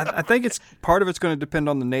 I think part of it's going to depend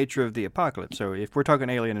on the nature of the apocalypse. So if we're talking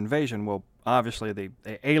alien invasion, well, obviously the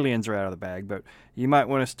aliens are out of the bag, but you might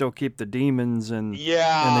want to still keep the demons and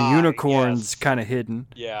the unicorns kind of hidden.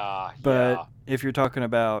 Yeah. But if you're talking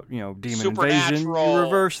about, demon invasion, you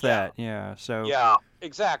reverse that. Yeah. So. Yeah,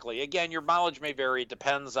 exactly. Again, your mileage may vary. It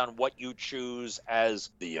depends on what you choose as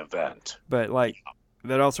the event. But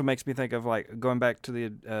that also makes me think of, going back to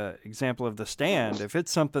the example of The Stand. If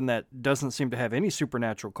it's something that doesn't seem to have any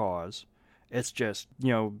supernatural cause, it's just,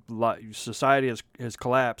 society has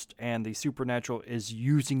collapsed and the supernatural is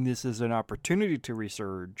using this as an opportunity to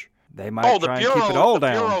resurge, they might try and keep it all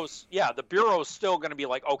down. The Bureau's still going to be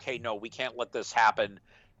like, okay, no, we can't let this happen.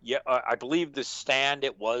 Yeah, I believe The Stand,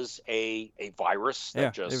 it was a virus.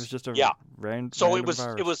 It was just a random So it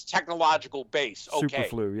virus. was technological based. Okay. Super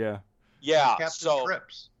flu, yeah. Yeah, Captain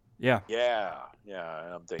Trips. Yeah. Yeah.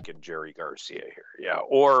 I'm thinking Jerry Garcia here. Yeah,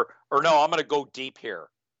 or no, I'm going to go deep here.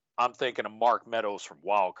 I'm thinking of Mark Meadows from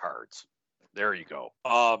Wild Cards. There you go.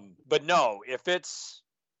 But no, if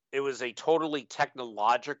it was a totally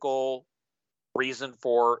technological reason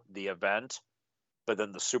for the event, but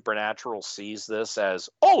then the supernatural sees this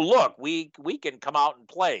as, oh look, we can come out and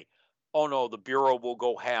play. Oh no, the Bureau will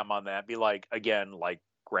go ham on that. Be like, again, like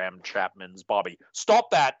Graham Chapman's Bobby,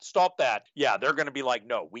 stop that. Yeah, they're going to be like,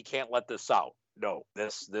 no, we can't let this out. No,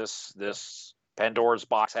 this Pandora's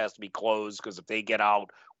box has to be closed, because if they get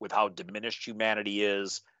out with how diminished humanity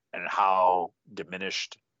is and how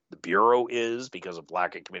diminished the Bureau is because of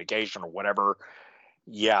lack of communication or whatever,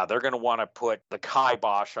 yeah, they're going to want to put the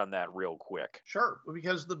kibosh on that real quick. Sure,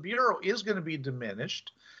 because the Bureau is going to be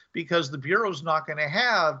diminished, because the Bureau's not going to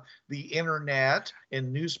have the internet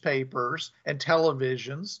and newspapers and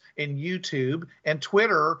televisions and YouTube and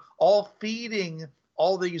Twitter all feeding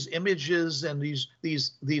all these images and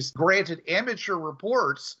these granted amateur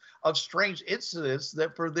reports of strange incidents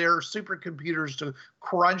that for their supercomputers to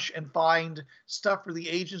crunch and find stuff for the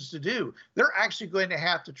agents to do. They're actually going to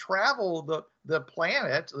have to travel the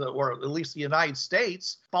planet, or at least the United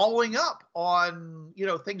States, following up on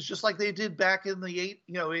things just like they did back in the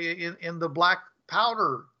in the black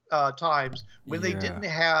powder times, when they didn't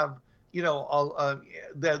have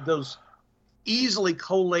those easily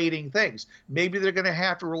collating things. Maybe they're going to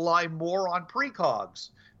have to rely more on precogs.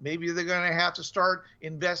 Maybe they're going to have to start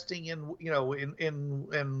investing in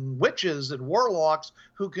in witches and warlocks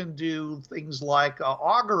who can do things like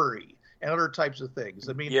augury and other types of things.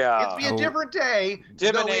 I mean, it'd be a different day.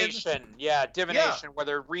 Divination, divination, where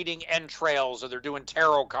they're reading entrails or they're doing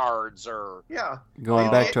tarot cards or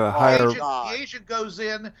going back to a higher. The agent goes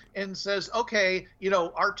in and says, "Okay,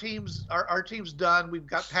 our team's done. We've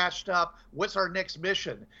got patched up. What's our next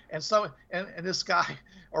mission?" And this guy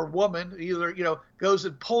or woman either goes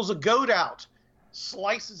and pulls a goat out,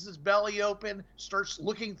 slices his belly open, starts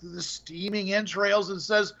looking through the steaming entrails, and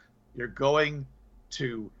says, "You're going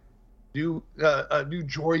to New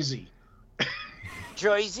Jersey."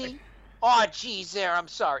 Jersey? Oh, geez, there. I'm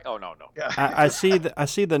sorry. Oh, no. Yeah. I see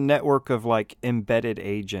the network of embedded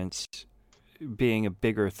agents being a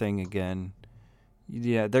bigger thing again.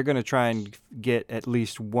 Yeah, they're going to try and get at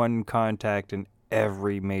least one contact in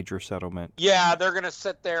every major settlement. Yeah, they're going to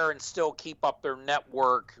sit there and still keep up their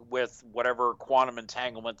network with whatever quantum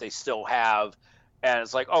entanglement they still have. And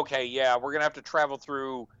it's like, okay, yeah, we're going to have to travel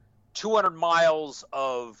through 200 miles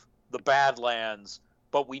of the Badlands,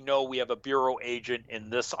 but we know we have a Bureau agent in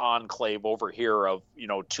this enclave over here of,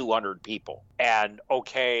 200 people. And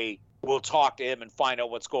okay, we'll talk to him and find out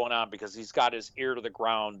what's going on because he's got his ear to the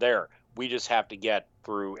ground there. We just have to get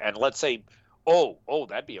through. And let's say, oh,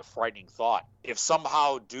 that'd be a frightening thought. If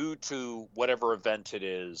somehow due to whatever event it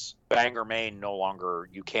is, Bangor, Maine no longer,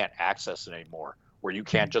 you can't access it anymore, where you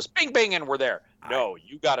can't just bing, bing, and we're there. No,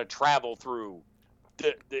 you got to travel through.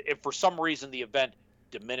 If for some reason the event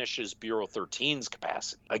diminishes Bureau 13's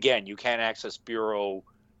capacity, again, you can't access Bangor,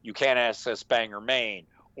 Maine,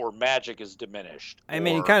 or magic is diminished. I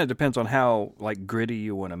mean, it kind of depends on how gritty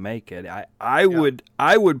you want to make it. I would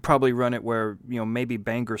probably run it where maybe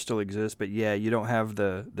Bangor still exists, but yeah, you don't have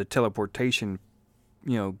the teleportation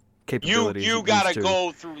capabilities. You got to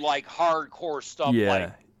go through hardcore stuff.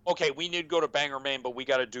 Yeah. Okay, we need to go to Bangor, Maine, but we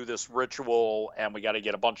got to do this ritual and we got to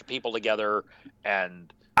get a bunch of people together.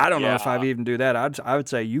 And I don't know if I'd even do that. I would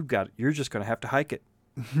say you're just going to have to hike it.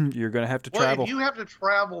 You're going to have to travel. If you have to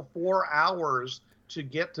travel 4 hours to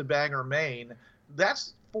get to Bangor, Maine,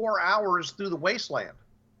 that's 4 hours through the wasteland.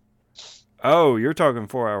 Oh, you're talking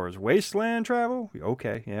 4 hours wasteland travel?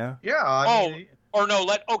 Okay, yeah. Yeah.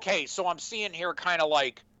 So I'm seeing here kind of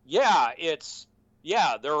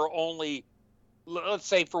there are only, let's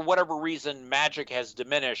say for whatever reason, magic has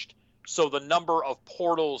diminished. So the number of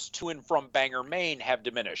portals to and from Bangor, Maine have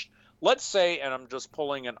diminished. Let's say, and I'm just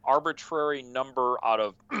pulling an arbitrary number out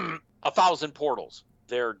of 1,000 portals.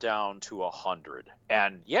 They're down to 100.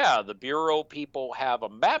 And yeah, the Bureau people have a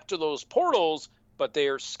map to those portals, but they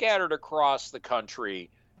are scattered across the country.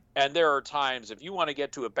 And there are times if you want to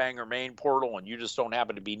get to a Bangor, Maine portal and you just don't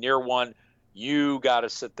happen to be near one, you got to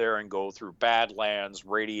sit there and go through Badlands,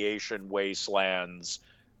 Radiation Wastelands,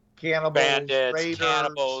 cannibals, bandits, raiders,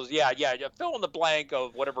 cannibals. Yeah. Fill in the blank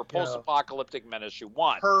of whatever post-apocalyptic menace you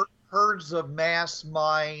want. Herds of mass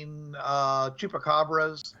mine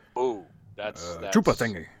chupacabras. Ooh. That's Chupa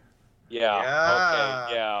thingy.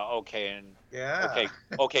 Yeah. Okay. And yeah.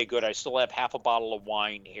 Okay. Good. I still have half a bottle of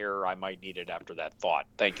wine here. I might need it after that thought.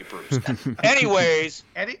 Thank you, Bruce. Anyways,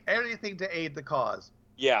 anything to aid the cause.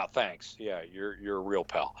 Yeah. Thanks. Yeah. You're a real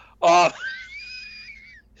pal.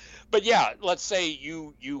 But yeah, let's say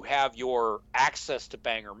you have your access to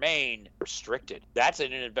Bangor, Maine restricted. That's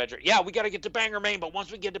an adventure. Yeah, we got to get to Bangor, Maine, but once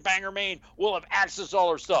we get to Bangor, Maine, we'll have access to all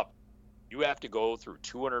our stuff. You have to go through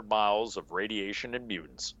 200 miles of radiation and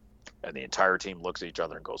mutants. And the entire team looks at each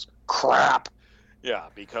other and goes, crap. Yeah,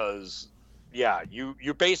 because,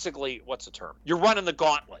 you're basically, what's the term? You're running the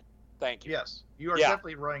gauntlet. Thank you. Yes, you are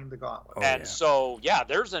definitely running the gauntlet. So,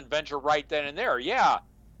 there's an adventure right then and there. Yeah.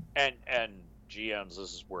 And GMs,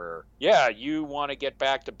 this is where, you want to get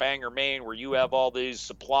back to Bangor, Maine, where you have all these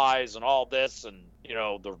supplies and all this and,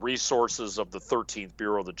 the resources of the 13th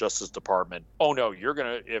Bureau of the Justice Department. Oh, no,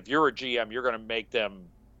 if you're a GM, you're going to make them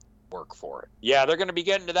work for it. Yeah, they're going to be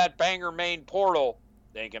getting to that Bangor, Maine portal.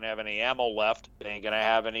 They ain't going to have any ammo left. They ain't going to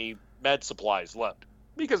have any med supplies left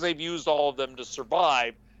because they've used all of them to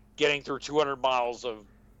survive getting through 200 miles of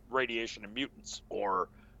radiation and mutants or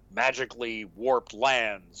magically warped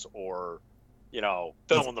lands or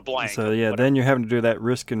fill in the blank. So then you're having to do that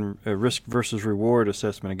risk versus reward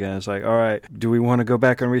assessment again. It's like, all right, do we want to go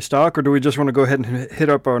back and restock, or do we just want to go ahead and hit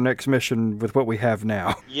up our next mission with what we have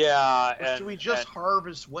now? Yeah, do we just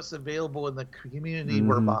harvest what's available in the community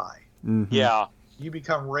we're by? Mm-hmm. Yeah, you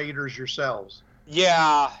become raiders yourselves.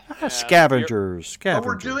 Yeah, scavengers. But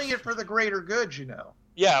we're doing it for the greater good,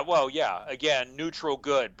 Yeah, well, again, neutral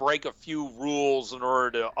good. Break a few rules in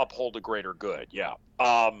order to uphold the greater good. Yeah.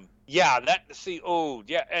 And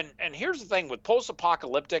here's the thing with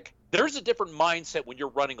post-apocalyptic, there's a different mindset when you're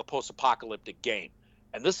running a post-apocalyptic game.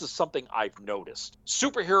 And this is something I've noticed.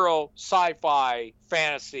 Superhero, sci-fi,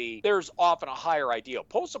 fantasy, there's often a higher ideal.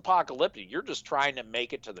 Post-apocalyptic, you're just trying to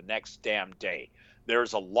make it to the next damn day.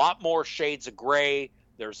 There's a lot more shades of gray.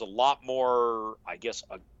 There's a lot more, I guess,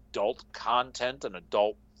 adult content and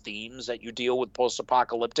adult themes that you deal with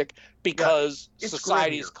post-apocalyptic because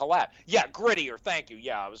society's collapse. Yeah, grittier. Thank you.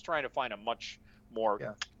 Yeah, I was trying to find a much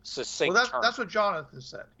more succinct term. That's what Jonathan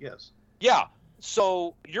said. Yes. Yeah.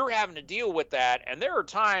 So you're having to deal with that, and there are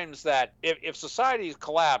times that if society's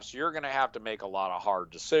collapsed, you're going to have to make a lot of hard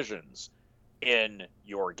decisions in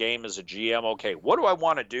your game as a GM. Okay, what do I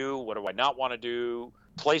want to do? What do I not want to do?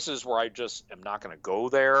 Places where I just am not going to go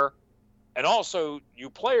there. And also, you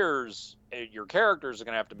players, your characters are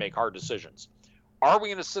going to have to make hard decisions. Are we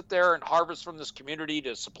going to sit there and harvest from this community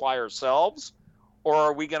to supply ourselves? Or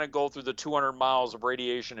are we going to go through the 200 miles of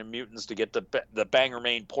radiation and mutants to get the Bangor,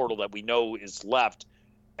 Maine portal that we know is left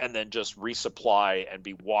and then just resupply and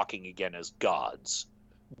be walking again as gods.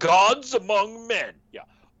 Gods among men.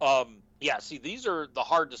 Yeah. See, these are the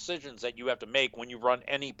hard decisions that you have to make when you run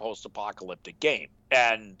any post-apocalyptic game.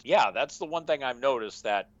 And yeah, that's the one thing I've noticed,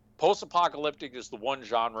 that post-apocalyptic is the one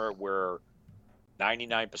genre where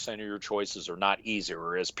 99% of your choices are not easy.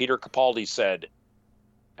 Or as Peter Capaldi said,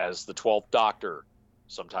 as the 12th Doctor,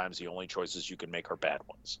 sometimes the only choices you can make are bad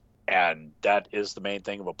ones. And that is the main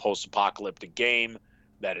thing of a post-apocalyptic game.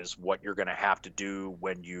 That is what you're going to have to do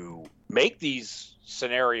when you make these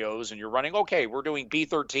scenarios and you're running, okay, we're doing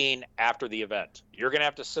B13 after the event. You're going to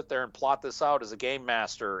have to sit there and plot this out as a game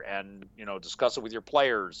master and, discuss it with your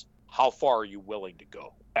players. How far are you willing to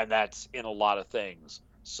go? And that's in a lot of things.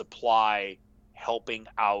 Supply, helping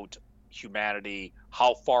out humanity.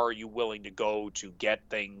 How far are you willing to go to get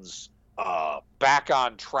things back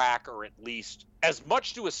on track, or at least as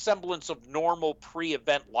much to a semblance of normal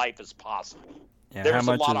pre-event life as possible? Yeah, There's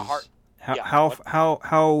a lot of heart.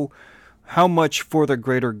 How much for the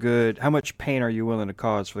greater good? How much pain are you willing to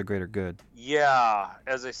cause for the greater good? Yeah,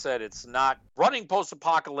 as I said, it's not running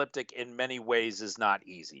post-apocalyptic in many ways is not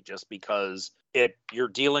easy, just because you're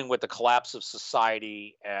dealing with the collapse of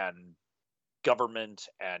society and government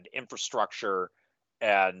and infrastructure.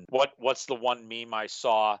 And what's the one meme I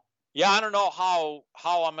saw? Yeah, I don't know how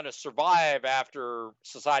I'm going to survive after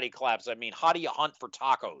society collapses. I mean, how do you hunt for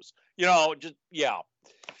tacos?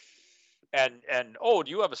 And do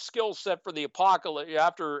you have a skill set for the apocalypse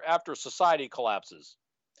after society collapses?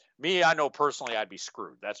 Me, I know personally I'd be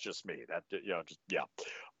screwed. That's just me.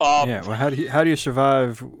 Well, how do you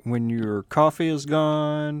survive when your coffee is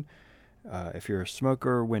gone? If you're a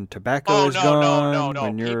smoker, when tobacco is gone?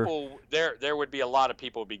 No. People, there would be a lot of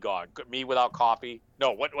people would be gone. Me without coffee?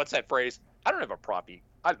 No. What's that phrase? I don't have a problem.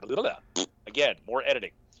 Again, more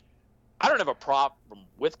editing. I don't have a problem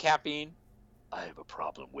with caffeine. I have a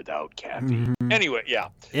problem without caffeine. Mm-hmm. Anyway, yeah.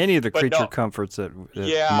 Any of the creature comforts that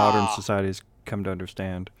modern societies come to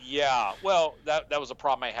understand. Yeah. Well, that was a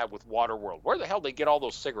problem I had with Waterworld. Where the hell did they get all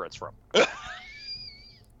those cigarettes from?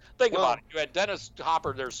 Think about it. You had Dennis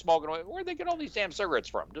Hopper there smoking away. Where'd they get all these damn cigarettes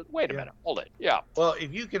from? Wait a minute. Hold it. Yeah. Well,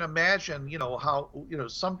 if you can imagine, how,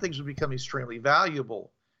 some things would become extremely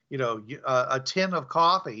valuable. A tin of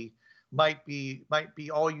coffee might be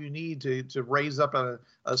all you need to raise up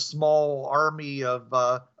a small army of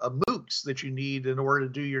mooks that you need in order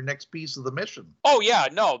to do your next piece of the mission. Oh yeah,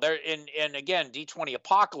 no. And again, D20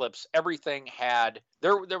 Apocalypse, everything had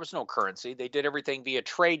there was no currency. They did everything via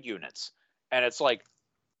trade units. And it's like,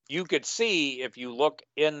 you could see if you look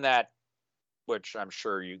in that, which I'm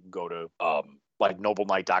sure you can go to like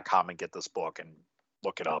nobleknight.com and get this book and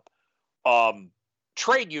look it up.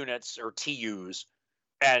 Trade units, or TUs,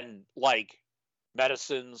 and like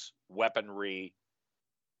medicines, weaponry,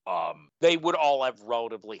 they would all have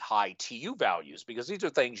relatively high TU values, because these are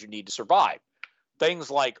things you need to survive.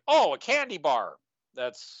 Things like, a candy bar,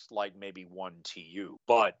 that's like maybe 1 TU.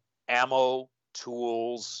 But ammo,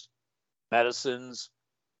 tools, medicines,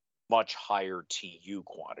 much higher TU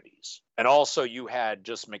quantities. And also you had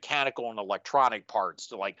just mechanical and electronic parts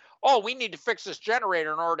to like, we need to fix this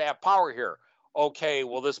generator in order to have power here. Okay,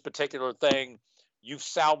 well, this particular thing, you've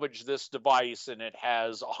salvaged this device and it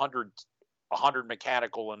has 100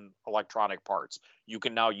 mechanical and electronic parts. You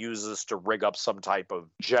can now use this to rig up some type of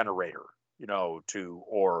generator,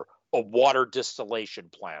 or a water distillation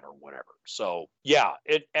plant or whatever. So yeah,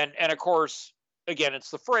 and of course, again, it's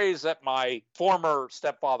the phrase that my former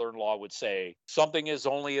stepfather-in-law would say: something is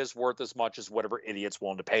only as worth as much as whatever idiot's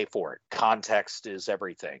willing to pay for it. Context is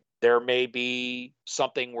everything. There may be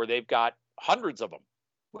something where they've got hundreds of them,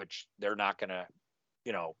 which they're not going to,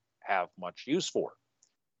 have much use for.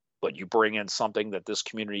 But you bring in something that this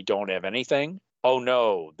community don't have anything, oh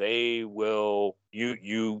no, they will,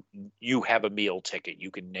 you have a meal ticket. You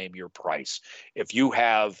can name your price. If you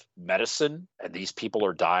have medicine and these people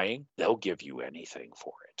are dying, they'll give you anything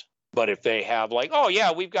for it. But if they have like, oh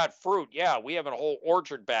yeah, we've got fruit. Yeah, we have a whole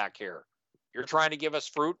orchard back here. You're trying to give us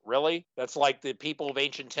fruit? Really? That's like the people of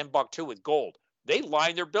ancient Timbuktu with gold. They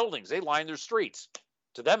lined their buildings. They lined their streets.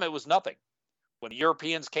 To them, it was nothing. When the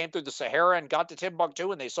Europeans came through the Sahara and got to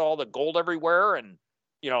Timbuktu and they saw all the gold everywhere, and,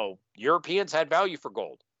 Europeans had value for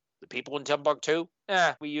gold. The people in Timbuktu,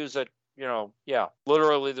 we use it,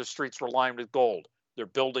 literally the streets were lined with gold. Their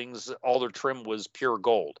buildings, all their trim was pure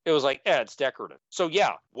gold. It was like, it's decorative. So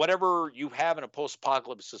yeah, whatever you have in a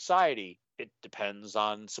post-apocalyptic society, it depends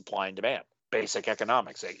on supply and demand. Basic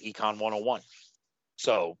economics, like Econ 101.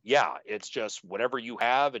 So yeah, it's just whatever you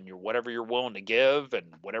have and whatever you're willing to give and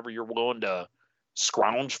whatever you're willing to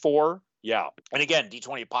scrounge for. Yeah. And again,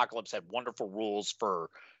 D20 Apocalypse had wonderful rules for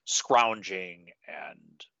scrounging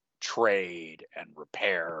and trade and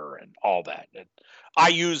repair and all that. And I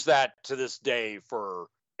use that to this day for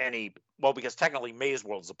because technically Maze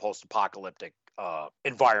World is a post-apocalyptic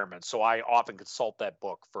environment, so I often consult that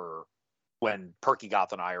book for when Perky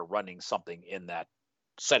Goth and I are running something in that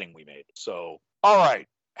setting we made. So, all right.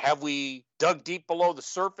 Have we dug deep below the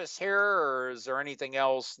surface here, or is there anything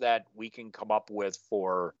else that we can come up with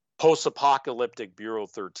for post-apocalyptic Bureau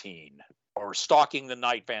 13 or Stalking the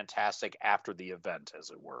Night Fantastic after the event, as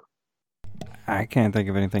it were? I can't think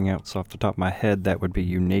of anything else off the top of my head that would be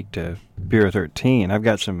unique to Bureau 13. I've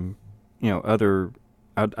got some, other.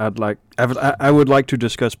 I would like to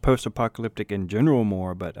discuss post-apocalyptic in general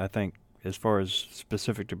more, but I think as far as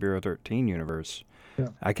specific to Bureau 13 universe,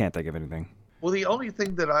 I can't think of anything. Well, the only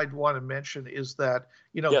thing that I'd want to mention is that,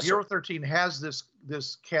 Yes, Bureau sir. 13 has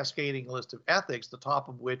this cascading list of ethics, the top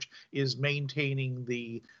of which is maintaining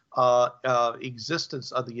the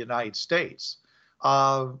existence of the United States.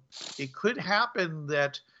 It could happen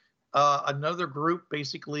that another group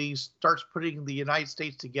basically starts putting the United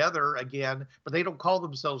States together again, but they don't call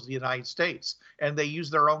themselves the United States, and they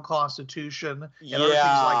use their own constitution and other things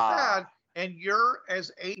like that. And you're as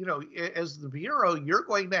the Bureau, you're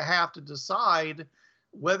going to have to decide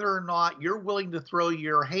whether or not you're willing to throw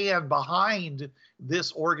your hand behind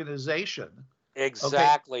this organization.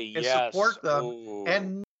 Exactly. Okay, and yes. support them, Ooh.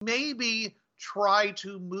 and maybe try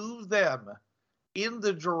to move them in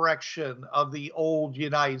the direction of the old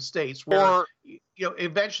United States, where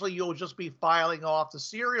eventually you'll just be filing off the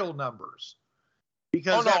serial numbers,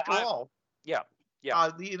 because the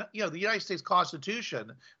United States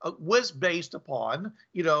Constitution was based upon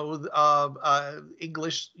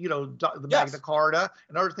English, the Magna Carta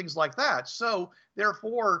and other things like that. So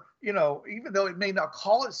therefore, even though it may not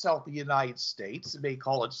call itself the United States, it may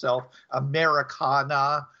call itself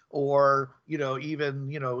Americana, or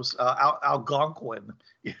even Algonquin.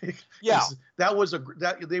 That was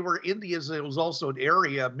that they were Indians. It was also an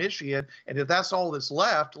area of Michigan, and if that's all that's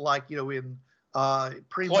left, like in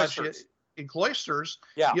pretty Cloisters. much in Cloisters,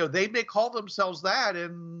 Yeah. they may call themselves that,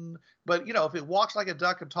 but if it walks like a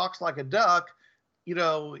duck and talks like a duck,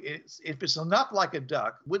 if it's enough like a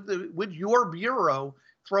duck, would your Bureau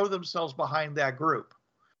throw themselves behind that group?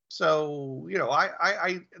 So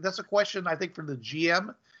I that's a question I think for the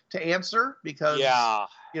GM to answer, because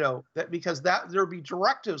there would be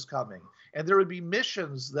directives coming, and there would be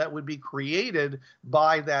missions that would be created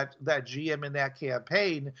by that GM in that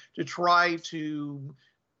campaign to try to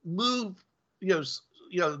move,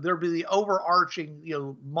 there'd be the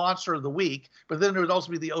overarching, monster of the week, but then there would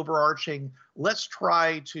also be the overarching, let's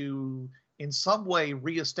try to in some way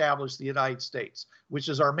reestablish the United States, which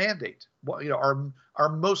is our mandate, our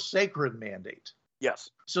most sacred mandate.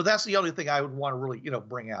 Yes. So that's the only thing I would want to really,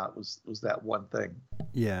 bring out was that one thing.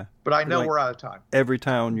 Yeah. But I know we're out of time. Every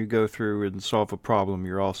town you go through and solve a problem,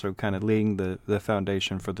 you're also kind of laying the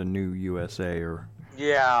foundation for the new USA. Or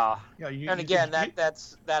And again,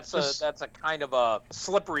 that's a kind of a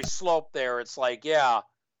slippery slope there. It's like,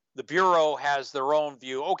 the Bureau has their own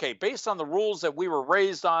view. Okay, based on the rules that we were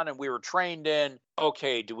raised on and we were trained in,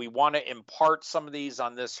 okay, do we want to impart some of these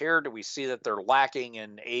on this here? Do we see that they're lacking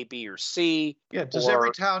in A, B, or C? Yeah, does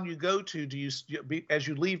every town you go to, as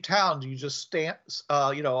you leave town, do you just stand,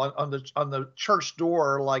 on the church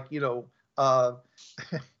door, like,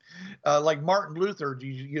 like Martin Luther, do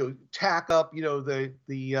you tack up, the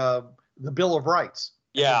Bill of Rights?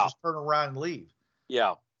 Yeah. Just turn around and leave.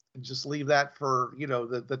 Yeah. And just leave that for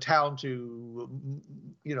the town to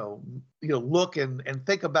look and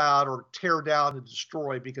think about, or tear down and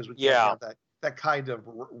destroy, because we can't have that kind of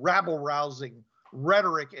rabble rousing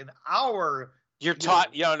rhetoric in our. You're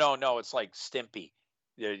taught. No. It's like Stimpy.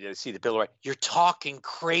 You see the Bill of Rights. You're talking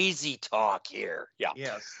crazy talk here. Yeah.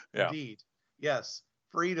 Yes. Yeah. Indeed. Yes.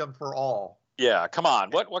 Freedom for all. Yeah, come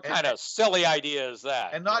on. What kind of silly idea is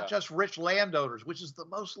that? And not just rich landowners, which is the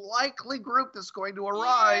most likely group that's going to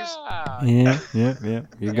arise. Yeah.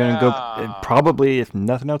 You're going to go probably, if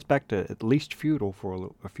nothing else, back to at least feudal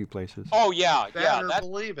for a few places. Oh, yeah. Better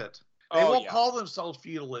believe it. They won't call themselves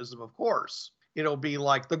feudalism, of course. It'll be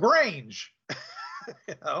like the Grange.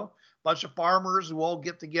 Bunch of farmers who all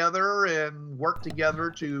get together and work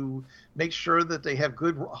together to make sure that they have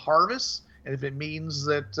good harvests. And if it means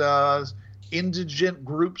that indigent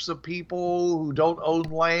groups of people who don't own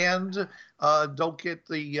land don't get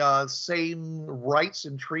the same rights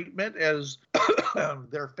and treatment as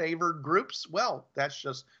their favored groups, well, that's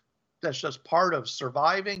just part of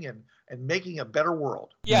surviving and making a better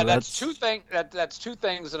world. Yeah, that's two things. That's two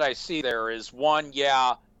things that I see there. Is one,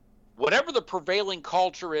 whatever the prevailing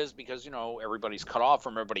culture is, because everybody's cut off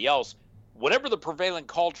from everybody else. whatever the prevailing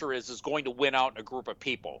culture is going to win out in a group of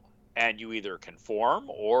people. And you either conform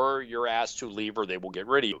or you're asked to leave or they will get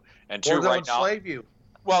rid of you. And Or they'll right now, enslave you.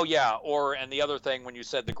 well, yeah. And the other thing, when you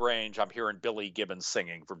said the Grange, I'm hearing Billy Gibbons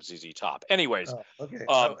singing from ZZ Top. Anyways, Okay.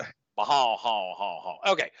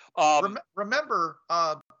 Okay. Remember,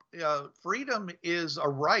 freedom is a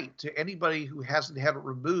right to anybody who hasn't had it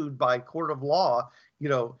removed by court of law.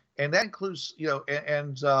 And that includes,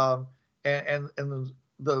 and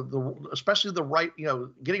the especially the right,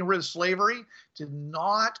 getting rid of slavery did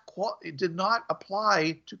not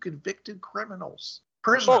apply to convicted criminals,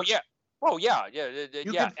 prisoners. Oh yeah.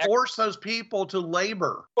 You can force those people to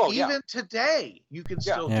labor. Even today, you can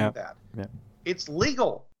still do that. Yeah. It's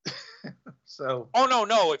legal. So. Oh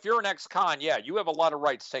no! If you're an ex-con, you have a lot of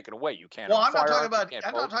rights taken away. You can't. Well, I'm not talking about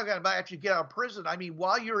after you get out of prison. I mean,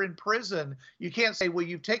 while you're in prison, you can't say, "Well,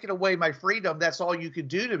 you've taken away my freedom. That's all you can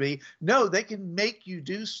do to me." No, they can make you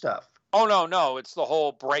do stuff. Oh no! It's the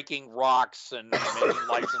whole breaking rocks and making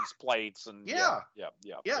license plates and yeah.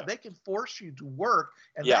 They can force you to work,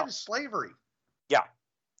 and that is slavery. Yeah.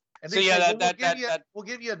 And they we'll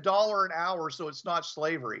give you $1 an hour, so it's not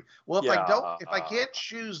slavery. Well, if I can't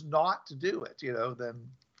choose not to do it, then,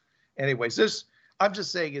 anyways, I'm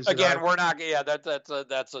just saying is again, we're not. Yeah,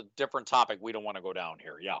 that's a different topic. We don't want to go down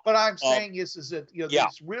here. Yeah. But I'm saying is that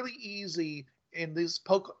it's really easy in these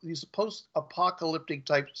post-apocalyptic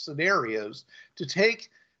type scenarios to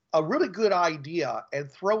take a really good idea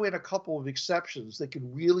and throw in a couple of exceptions that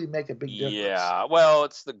can really make a big difference. Yeah. Well,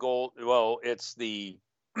 it's the gold. Well, it's the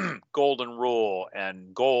golden rule,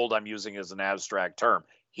 and gold I'm using as an abstract term.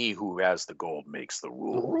 He who has the gold makes the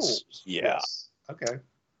rules. Yeah. Yes. Okay.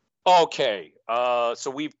 So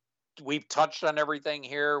we've touched on everything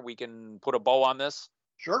here. We can put a bow on this.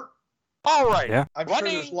 Sure. All right. Yeah. I'm sure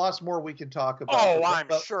there's lots more we can talk about. Oh, I'm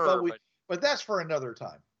sure. But that's for another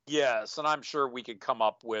time. Yes, and I'm sure we could come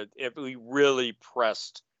up with, if we really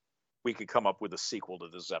pressed, we could come up with a sequel to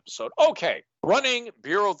this episode. Okay, running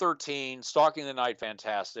Bureau 13, Stalking the Night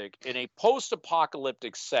Fantastic in a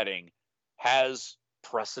post-apocalyptic setting has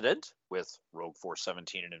precedent with Rogue Force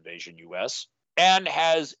 17 and Invasion US, and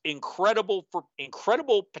has incredible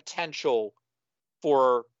potential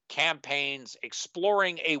for campaigns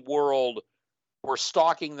exploring a world where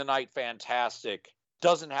Stalking the Night Fantastic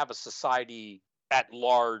doesn't have a society at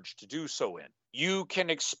large to do so in. You can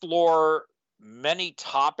explore many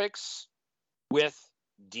topics with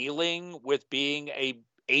dealing with being a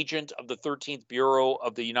agent of the 13th Bureau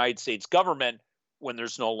of the United States government when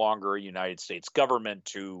there's no longer a United States government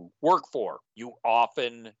to work for. You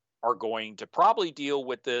often are going to probably deal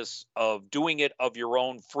with this of doing it of your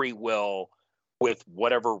own free will with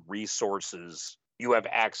whatever resources you have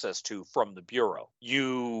access to from the Bureau.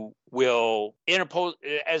 You will,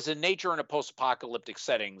 as in nature in a post-apocalyptic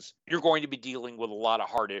settings, you're going to be dealing with a lot of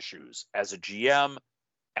hard issues as a GM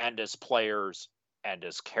and as players and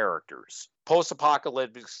as characters.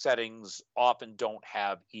 Post-apocalyptic settings often don't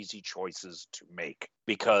have easy choices to make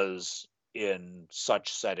because in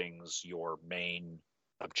such settings, your main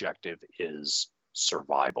objective is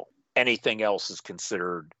survival. Anything else is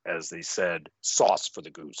considered, as they said, sauce for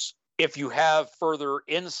the goose. If you have further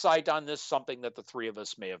insight on this, something that the three of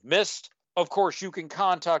us may have missed, of course, you can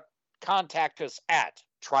contact us at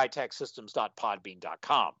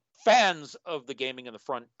tritechsystems.podbean.com. Fans of the Gaming on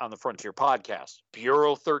the Frontier podcast,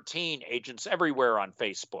 Bureau 13, Agents Everywhere on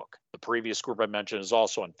Facebook. The previous group I mentioned is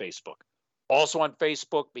also on Facebook. Also on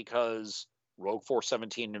Facebook because Rogue Force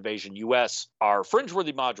 17 Invasion US are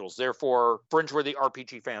Fringeworthy modules, therefore Fringeworthy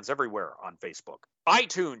RPG fans everywhere on Facebook.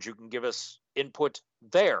 iTunes, you can give us input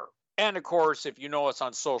there. And of course, if you know us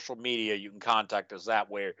on social media, you can contact us that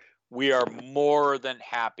way. We are more than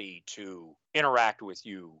happy to interact with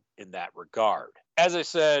you in that regard. As I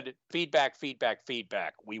said, feedback.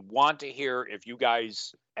 We want to hear if you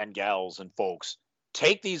guys and gals and folks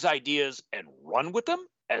take these ideas and run with them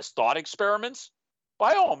as thought experiments.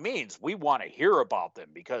 By all means, we want to hear about them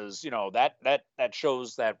because, that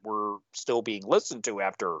shows that we're still being listened to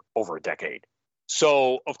after over a decade.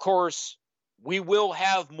 So, of course, we will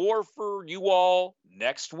have more for you all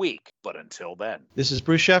next week. But until then. This is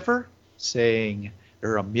Bruce Sheffer saying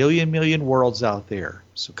there are a million worlds out there.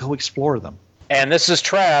 So go explore them. And this is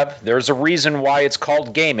Trav. There's a reason why it's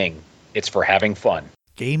called gaming. It's for having fun.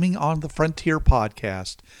 Gaming on the Frontier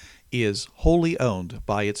podcast is wholly owned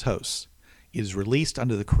by its hosts. It is released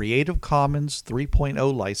under the Creative Commons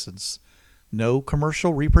 3.0 license. No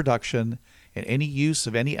commercial reproduction and any use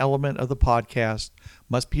of any element of the podcast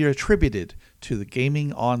must be attributed to the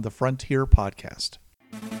Gaming on the Frontier podcast.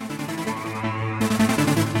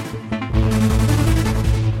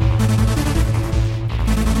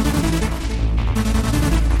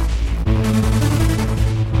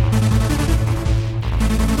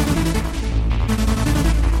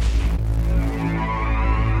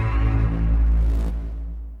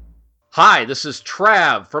 Hi, this is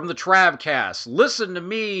Trav from the Travcast. Listen to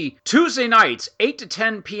me Tuesday nights, 8 to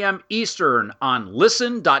 10 p.m. Eastern on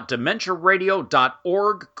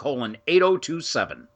listen.dementiaradio.org:8027.